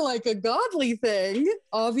it into like a godly thing,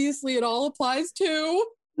 obviously it all applies to.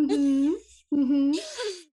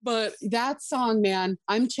 But that song, man,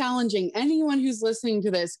 I'm challenging anyone who's listening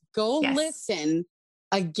to this, go listen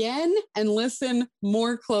again and listen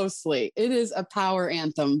more closely. It is a power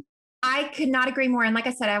anthem. I could not agree more. And like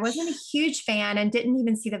I said, I wasn't a huge fan and didn't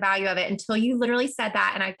even see the value of it until you literally said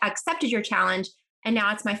that. And I accepted your challenge. And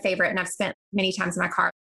now it's my favorite. And I've spent many times in my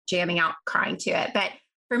car jamming out, crying to it. But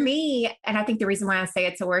for me, and I think the reason why I say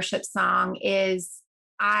it's a worship song is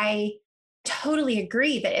I totally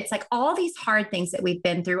agree that it's like all these hard things that we've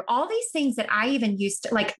been through, all these things that I even used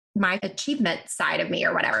to, like my achievement side of me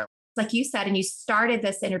or whatever. Like you said, and you started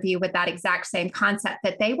this interview with that exact same concept,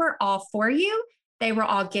 that they were all for you. They were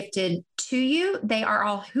all gifted to you. They are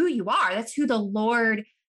all who you are. That's who the Lord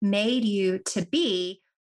made you to be.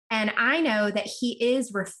 And I know that He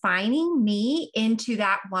is refining me into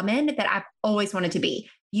that woman that I've always wanted to be.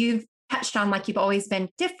 You've touched on like you've always been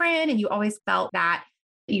different and you always felt that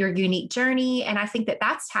your unique journey. And I think that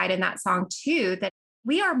that's tied in that song too, that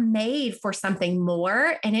we are made for something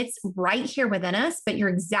more and it's right here within us. But you're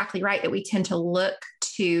exactly right that we tend to look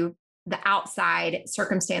to the outside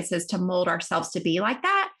circumstances to mold ourselves to be like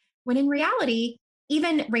that. When in reality,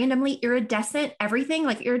 even randomly iridescent, everything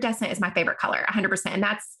like iridescent is my favorite color, 100%. And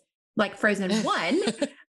that's like Frozen 1,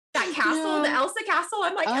 that castle, the Elsa castle.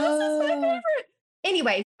 I'm like, Elsa's my favorite.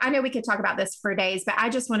 Anyway, I know we could talk about this for days, but I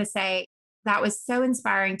just want to say that was so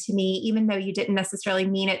inspiring to me, even though you didn't necessarily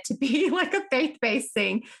mean it to be like a faith-based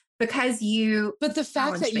thing, because you. But the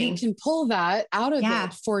fact that you can pull that out of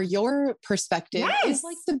it for your perspective is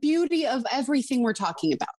like the beauty of everything we're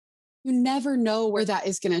talking about. You never know where that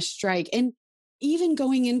is going to strike. And even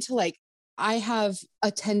going into like, I have a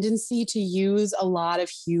tendency to use a lot of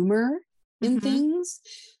humor in things.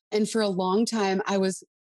 And for a long time,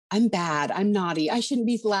 I'm bad. I'm naughty. I shouldn't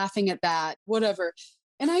be laughing at that, whatever.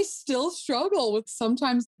 And I still struggle with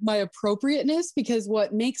sometimes my appropriateness, because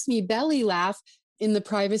what makes me belly laugh in the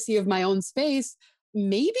privacy of my own space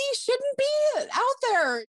maybe shouldn't be out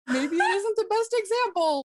there. Maybe it isn't the best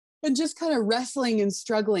example. And just kind of wrestling and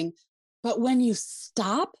struggling. But when you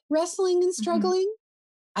stop wrestling and struggling,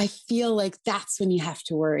 I feel like that's when you have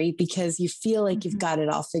to worry, because you feel like you've got it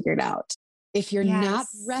all figured out. If you're not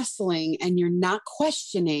wrestling and you're not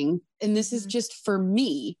questioning, and this is just for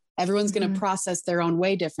me, everyone's going to process their own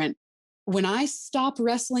way different. When I stop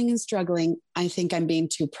wrestling and struggling, I think I'm being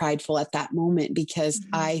too prideful at that moment, because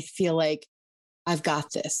I feel like I've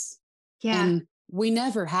got this. Yeah. And we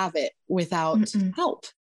never have it without help.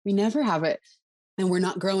 We never have it. And we're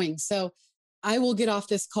not growing. So I will get off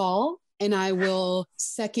this call and I will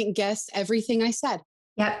second guess everything I said.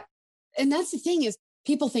 Yep. And that's the thing is,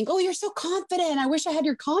 people think, oh, you're so confident. I wish I had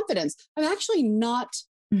your confidence. I'm actually not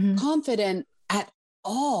confident at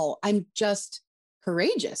all. I'm just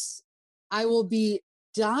courageous. I will be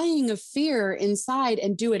dying of fear inside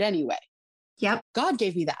and do it anyway. Yep. God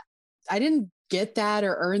gave me that. I didn't get that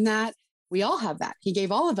or earn that. We all have that. He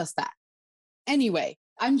gave all of us that. Anyway,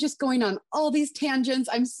 I'm just going on all these tangents.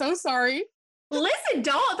 I'm so sorry. Listen,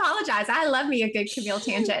 don't apologize. I love me a good Camille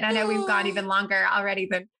tangent. And I know we've gone even longer already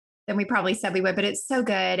than than we probably said we would, but it's so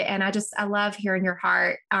good. And I love hearing your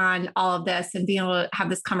heart on all of this and being able to have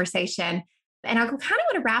this conversation. And I kind of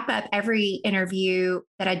want to wrap up every interview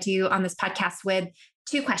that I do on this podcast with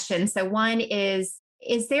two questions. So one is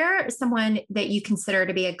there someone that you consider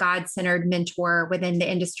to be a God-centered mentor within the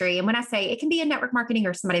industry? And when I say it can be in network marketing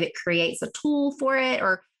or somebody that creates a tool for it,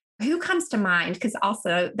 or who comes to mind? Because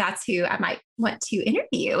also that's who I might want to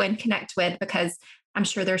interview and connect with, because I'm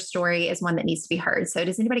sure their story is one that needs to be heard. So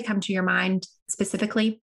does anybody come to your mind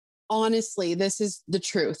specifically? Honestly, this is the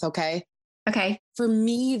truth. Okay. Okay. For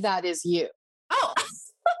me, that is you. Oh,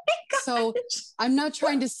 so I'm not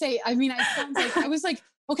trying to say, I mean, I was like,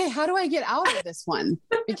 okay, how do I get out of this one?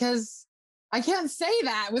 Because I can't say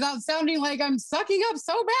that without sounding like I'm sucking up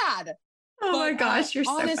so bad. Oh my gosh, you're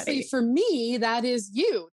so honestly, funny. For me, that is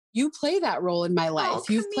you. You play that role in my life.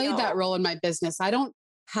 You've played that role in my business. I don't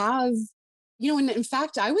have, and in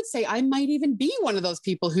fact, I would say I might even be one of those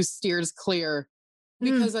people who steers clear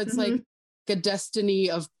because it's like a destiny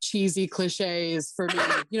of cheesy cliches for me,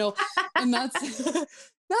 and that's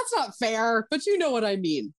not fair, but you know what I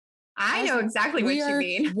mean. I know exactly what you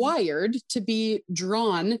mean. We are wired to be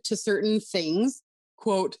drawn to certain things,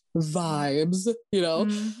 quote, vibes,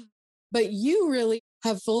 but you really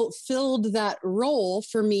have fulfilled that role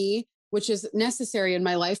for me, which is necessary in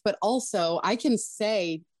my life. But also I can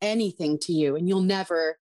say anything to you and you'll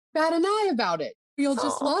never bat an eye about it. You'll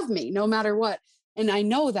just love me no matter what. And I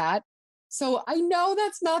know that. So I know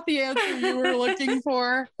that's not the answer you were looking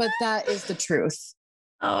for, but that is the truth.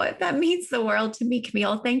 Oh, that means the world to me,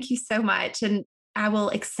 Camille. Thank you so much. And I will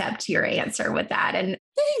accept your answer with that. And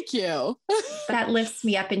thank you. That lifts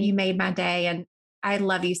me up and you made my day. And I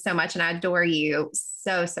love you so much and I adore you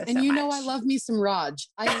so much. And I love me some Raj.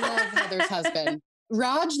 I love Heather's husband.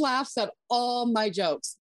 Raj laughs at all my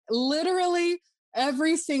jokes. Literally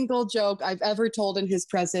every single joke I've ever told in his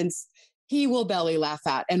presence, he will belly laugh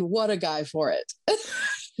at. And what a guy for it.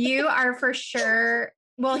 You are for sure.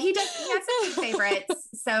 Well, he has some favorites.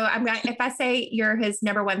 So if I say you're his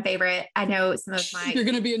number one favorite, I know you're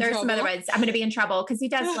going to be in trouble. There's some other ones. I'm going to be in trouble because he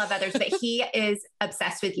does love others, but he is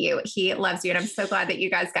obsessed with you. He loves you. And I'm so glad that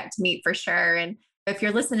you guys got to meet for sure. And if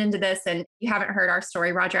you're listening to this and you haven't heard our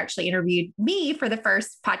story, Roger actually interviewed me for the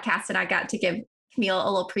first podcast and I got to give Camille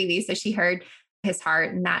a little preview. So she heard his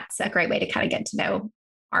heart, and that's a great way to kind of get to know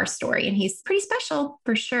our story. And he's pretty special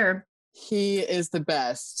for sure. He is the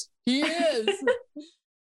best. He is.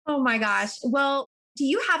 Oh my gosh. Well, do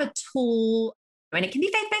you have a tool, and it can be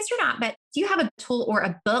faith-based or not, but do you have a tool or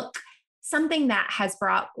a book, something that has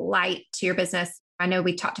brought light to your business? I know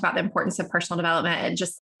we talked about the importance of personal development and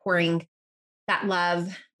just pouring that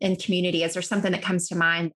love in community. Is there something that comes to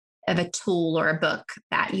mind of a tool or a book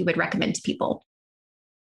that you would recommend to people?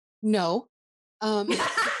 No.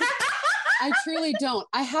 I truly don't.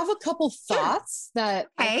 I have a couple thoughts that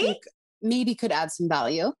I think maybe could add some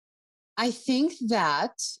value. I think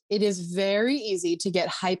that it is very easy to get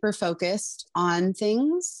hyper-focused on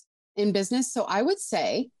things in business. So I would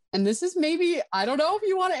say, and this is maybe, I don't know if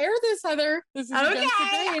you want to air this, Heather. This is okay.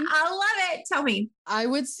 I love it. Tell me. I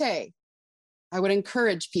would say, I would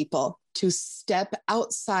encourage people to step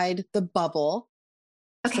outside the bubble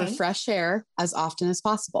for fresh air as often as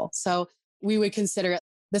possible. So we would consider it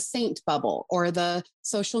the saint bubble or the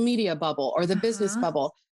social media bubble or the business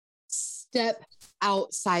bubble. Step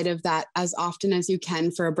outside of that as often as you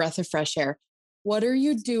can for a breath of fresh air. What are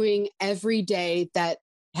you doing every day that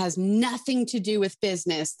has nothing to do with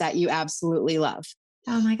business that you absolutely love?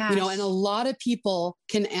 Oh my gosh. And a lot of people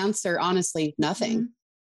can answer, honestly, nothing. Mm-hmm.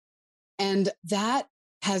 And that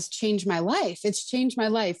has changed my life. It's changed my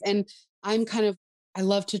life. And I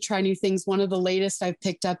love to try new things. One of the latest I've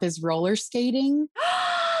picked up is roller skating.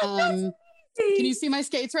 Can you see my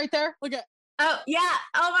skates right there? Look at. Oh, yeah.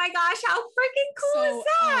 Oh my gosh. How freaking cool is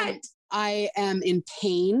that? I am in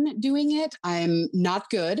pain doing it. I'm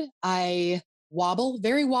not good. I wobble,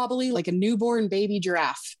 very wobbly, like a newborn baby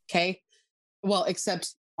giraffe. Okay. Well,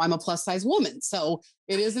 except I'm a plus size woman. So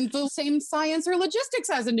it isn't the same science or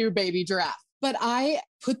logistics as a new baby giraffe. But I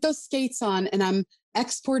put those skates on and I'm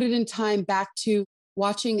exported in time back to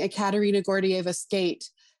watching Ekaterina Gordieva skate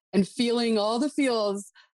and feeling all the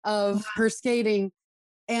feels of her skating.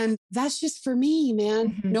 And that's just for me, man.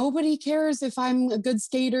 Mm-hmm. Nobody cares if I'm a good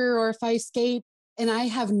skater or if I skate. And I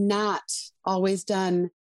have not always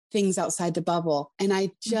done things outside the bubble. And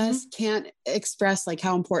I just can't express like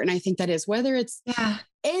how important I think that is, whether it's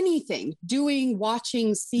anything, doing,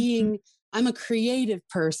 watching, seeing. I'm a creative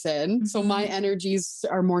person. So my energies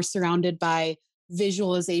are more surrounded by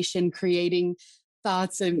visualization, creating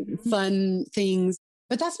thoughts and fun things,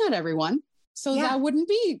 but that's not everyone. So that wouldn't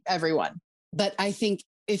be everyone. But I think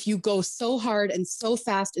if you go so hard and so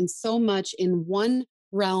fast and so much in one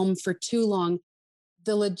realm for too long,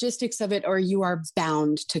 the logistics of it, or you are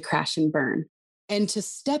bound to crash and burn. And to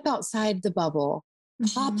step outside the bubble,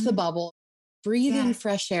 pop the bubble, breathe in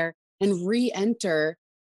fresh air and re-enter,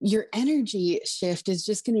 your energy shift is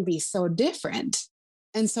just going to be so different.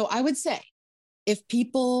 And so I would say, if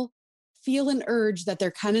people feel an urge that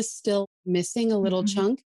they're kind of still missing a little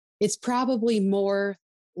chunk, it's probably more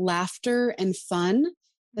laughter and fun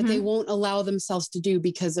that they won't allow themselves to do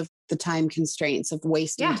because of the time constraints of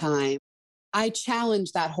wasting time. I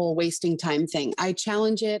challenge that whole wasting time thing. I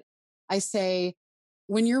challenge it. I say,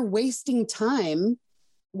 when you're wasting time,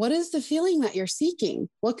 what is the feeling that you're seeking?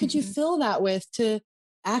 What could you fill that with to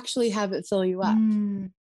actually have it fill you up?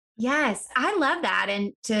 Yes, I love that.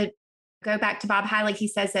 And to go back to Bob Heilig, he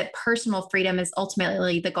says that personal freedom is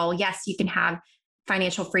ultimately the goal. Yes, you can have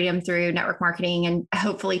financial freedom through network marketing and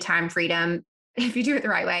hopefully time freedom if you do it the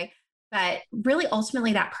right way. But really,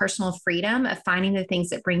 ultimately, that personal freedom of finding the things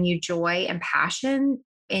that bring you joy and passion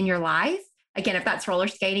in your life. Again, if that's roller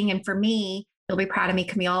skating. And for me, you'll be proud of me,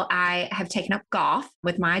 Camille, I have taken up golf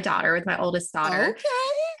with my daughter, with my oldest daughter. Okay.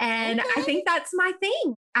 And I think that's my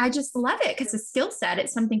thing. I just love it because it's a skill set.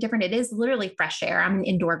 It's something different. It is literally fresh air. I'm an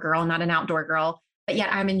indoor girl, not an outdoor girl, but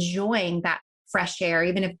yet I'm enjoying that fresh air,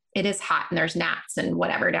 even if it is hot and there's gnats and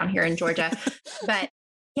whatever down here in Georgia. But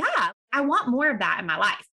yeah, I want more of that in my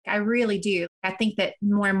life. I really do. I think that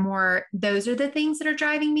more and more, those are the things that are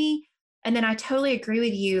driving me. And then I totally agree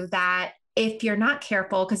with you that if you're not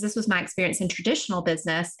careful, because this was my experience in traditional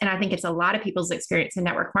business, and I think it's a lot of people's experience in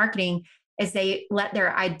network marketing, is they let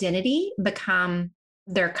their identity become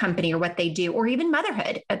their company or what they do, or even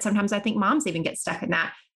motherhood. And sometimes I think moms even get stuck in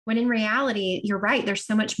that. When in reality, you're right, there's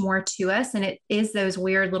so much more to us. And it is those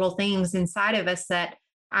weird little things inside of us that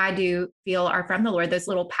I do feel are from the Lord, those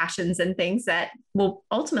little passions and things that will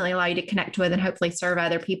ultimately allow you to connect with and hopefully serve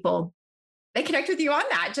other people. They connect with you on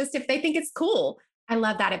that, just if they think it's cool. I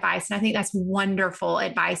love that advice. And I think that's wonderful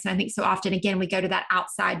advice. And I think so often, again, we go to that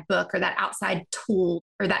outside book or that outside tool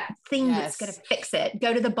or that thing that's going to fix it.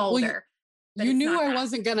 Go to the boulder. Well, you knew I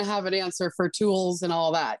wasn't going to have an answer for tools and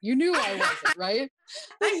all that. You knew I wasn't, right?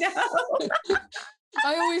 I know.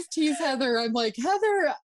 I always tease Heather. I'm like,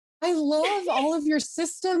 Heather, I love all of your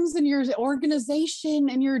systems and your organization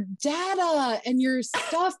and your data and your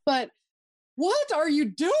stuff, but what are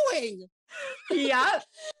you doing? Yep.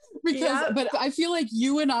 But I feel like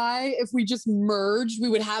you and I, if we just merged, we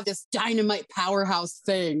would have this dynamite powerhouse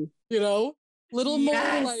thing, little more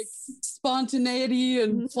like spontaneity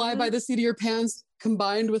and fly by the seat of your pants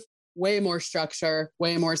combined with way more structure,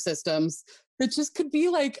 way more systems. It just could be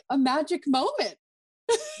like a magic moment.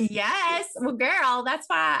 Yes. Well, girl, that's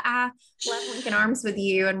why I love linking arms with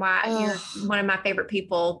you and why you're one of my favorite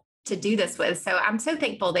people to do this with. So I'm so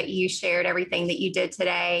thankful that you shared everything that you did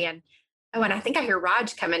today. And I think I hear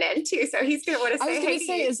Raj coming in too. So he's going to want to say,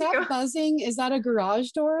 hey, is that buzzing? Is that a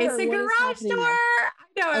garage door? It's a garage door. I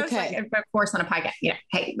know. Okay. I was like, of course, on a podcast,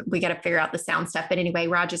 hey, we got to figure out the sound stuff. But anyway,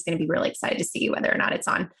 Raj is going to be really excited to see whether or not it's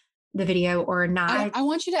on the video or not. I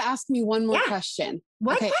want you to ask me one more question.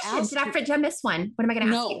 What question? Did I miss one? What am I going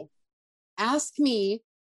to ask you? Ask me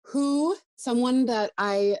who someone that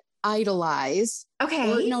I idolize.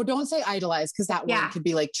 Okay. Or, no, don't say idolize, because that word could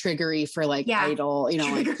be like triggery for like idol,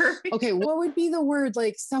 like, okay, what would be the word?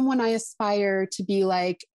 Like someone I aspire to be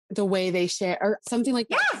like the way they share or something like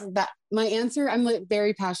that. That my answer, I'm like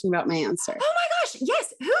very passionate about my answer. Oh my gosh.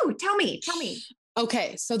 Yes. Who? Tell me.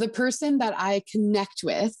 Okay. So the person that I connect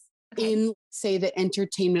with in, say, the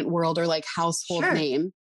entertainment world or like household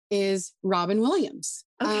name is Robin Williams.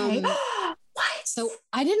 Okay. What? So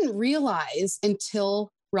I didn't realize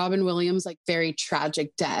until Robin Williams' like very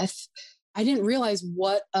tragic death, I didn't realize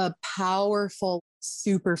what a powerful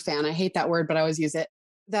super fan, I hate that word, but I always use it,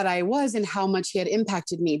 that I was and how much he had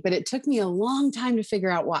impacted me. But it took me a long time to figure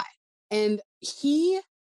out why. And he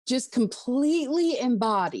just completely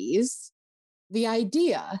embodies the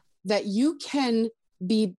idea that you can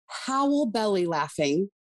be howl belly laughing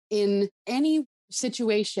in any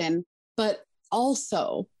situation, but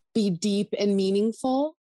also be deep and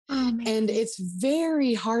meaningful. Oh, man. And it's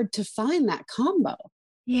very hard to find that combo.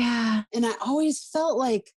 Yeah. And I always felt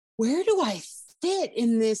like, where do I fit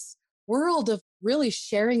in this world of really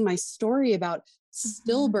sharing my story about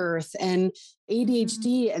stillbirth and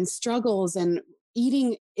ADHD and struggles and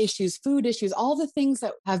eating issues, food issues, all the things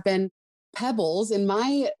that have been pebbles in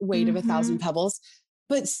my weight of 1,000 pebbles,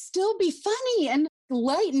 but still be funny and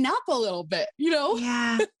lighten up a little bit,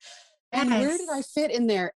 Yeah. And where did I fit in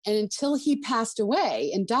there? And until he passed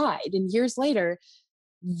away and died, and years later,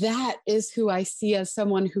 that is who I see as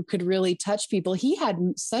someone who could really touch people. He had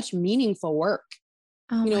such meaningful work.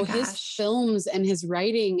 Oh my His gosh. films and his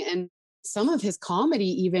writing and some of his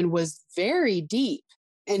comedy even was very deep.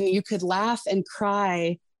 And you could laugh and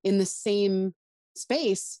cry in the same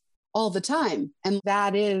space all the time. And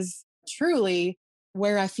that is truly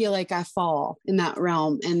where I feel like I fall in that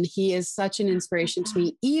realm. And he is such an inspiration to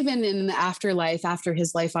me, even in the afterlife, after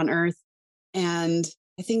his life on earth. And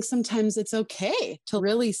I think sometimes it's okay to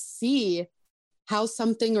really see how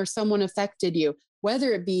something or someone affected you,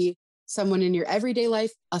 whether it be someone in your everyday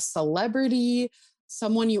life, a celebrity,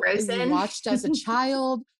 someone you watched as a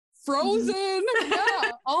child, Frozen,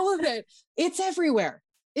 yeah, all of it. It's everywhere.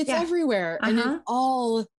 It's everywhere. And it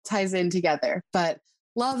all ties in together. But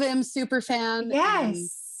love him, super fan.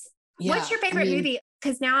 Yes. What's your favorite movie?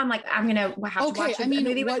 Because now I'm like, I'm going to have to watch a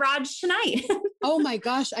movie with Raj tonight. Oh my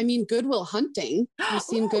gosh. I mean, Good Will Hunting. You've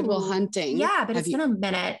seen Good Will Hunting. Yeah, but it's been a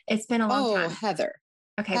minute. It's been a long time. Oh, Heather.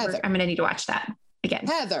 Okay, I'm going to need to watch that again.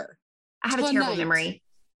 Heather. I have a terrible memory.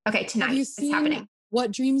 Okay, tonight it's happening.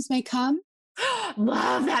 What Dreams May Come?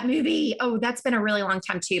 Love that movie. Oh, that's been a really long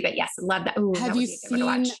time too. But yes, love that. Ooh, have you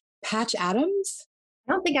seen Patch Adams?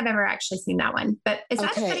 I don't think I've ever actually seen that one. But is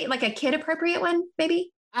that like a kid appropriate one,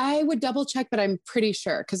 maybe? I would double check, but I'm pretty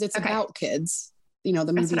sure because it's about kids. The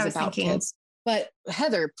movie's about kids. But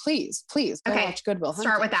Heather, please go watch Good Will Hunting.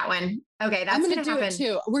 Start with that one. Okay, that's going to do it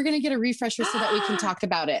too. We're going to get a refresher so that we can talk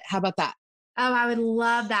about it. How about that? Oh, I would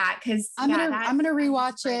love that because I'm gonna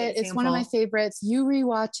rewatch it. It's one of my favorites. You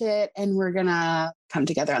rewatch it, and we're gonna come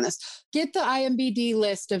together on this. Get the IMDb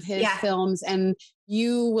list of his films, and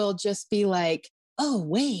you will just be like, "Oh,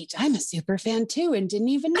 wait, I'm a super fan too, and didn't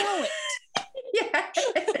even know it."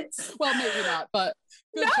 Yes. Well, maybe not, but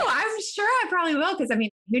no, chance. I'm sure I probably will because I mean,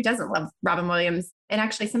 who doesn't love Robin Williams? And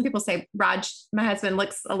actually, some people say Raj, my husband,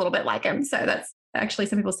 looks a little bit like him. So that's. Actually,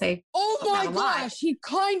 some people say, oh my gosh, he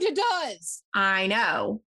kind of does. I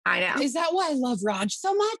know. Is that why I love Raj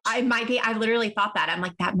so much? I might be. I literally thought that. I'm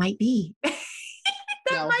like, that might be.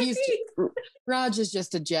 Raj is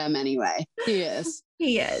just a gem anyway. He is.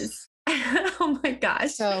 He is. Oh my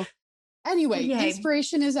gosh. So anyway,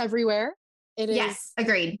 inspiration is everywhere. It is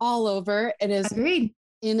agreed. All over. It is agreed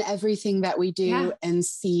in everything that we do and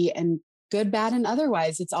see, and good, bad, and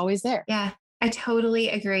otherwise. It's always there. Yeah. I totally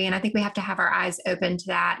agree. And I think we have to have our eyes open to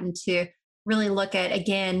that and to really look at,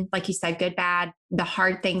 again, like you said, good, bad, the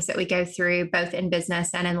hard things that we go through, both in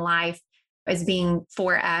business and in life, as being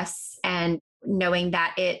for us and knowing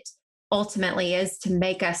that it ultimately is to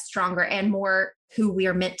make us stronger and more who we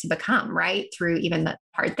are meant to become, right? Through even the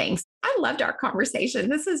hard things. I loved our conversation.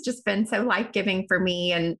 This has just been so life-giving for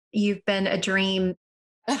me. And you've been a dream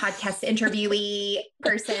podcast interviewee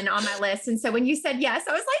person on my list. And so when you said yes,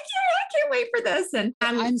 I was like, I can't wait for this. And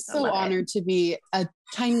I'm so honored to be a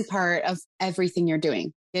tiny part of everything you're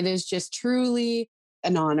doing. It is just truly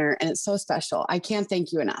an honor and it's so special. I can't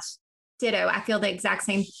thank you enough. Ditto. I feel the exact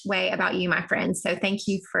same way about you, my friend. So thank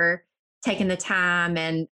you for taking the time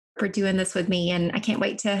and for doing this with me. And I can't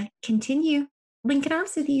wait to continue linking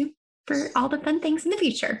arms with you for all the fun things in the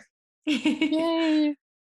future. Yay.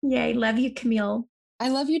 Yay. Love you, Camille. I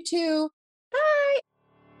love you too. Bye.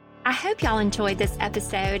 I hope y'all enjoyed this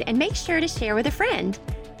episode and make sure to share with a friend.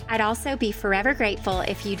 I'd also be forever grateful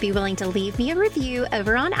if you'd be willing to leave me a review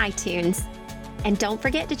over on iTunes. And don't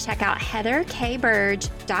forget to check out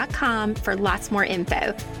heatherkburge.com for lots more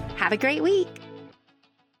info. Have a great week.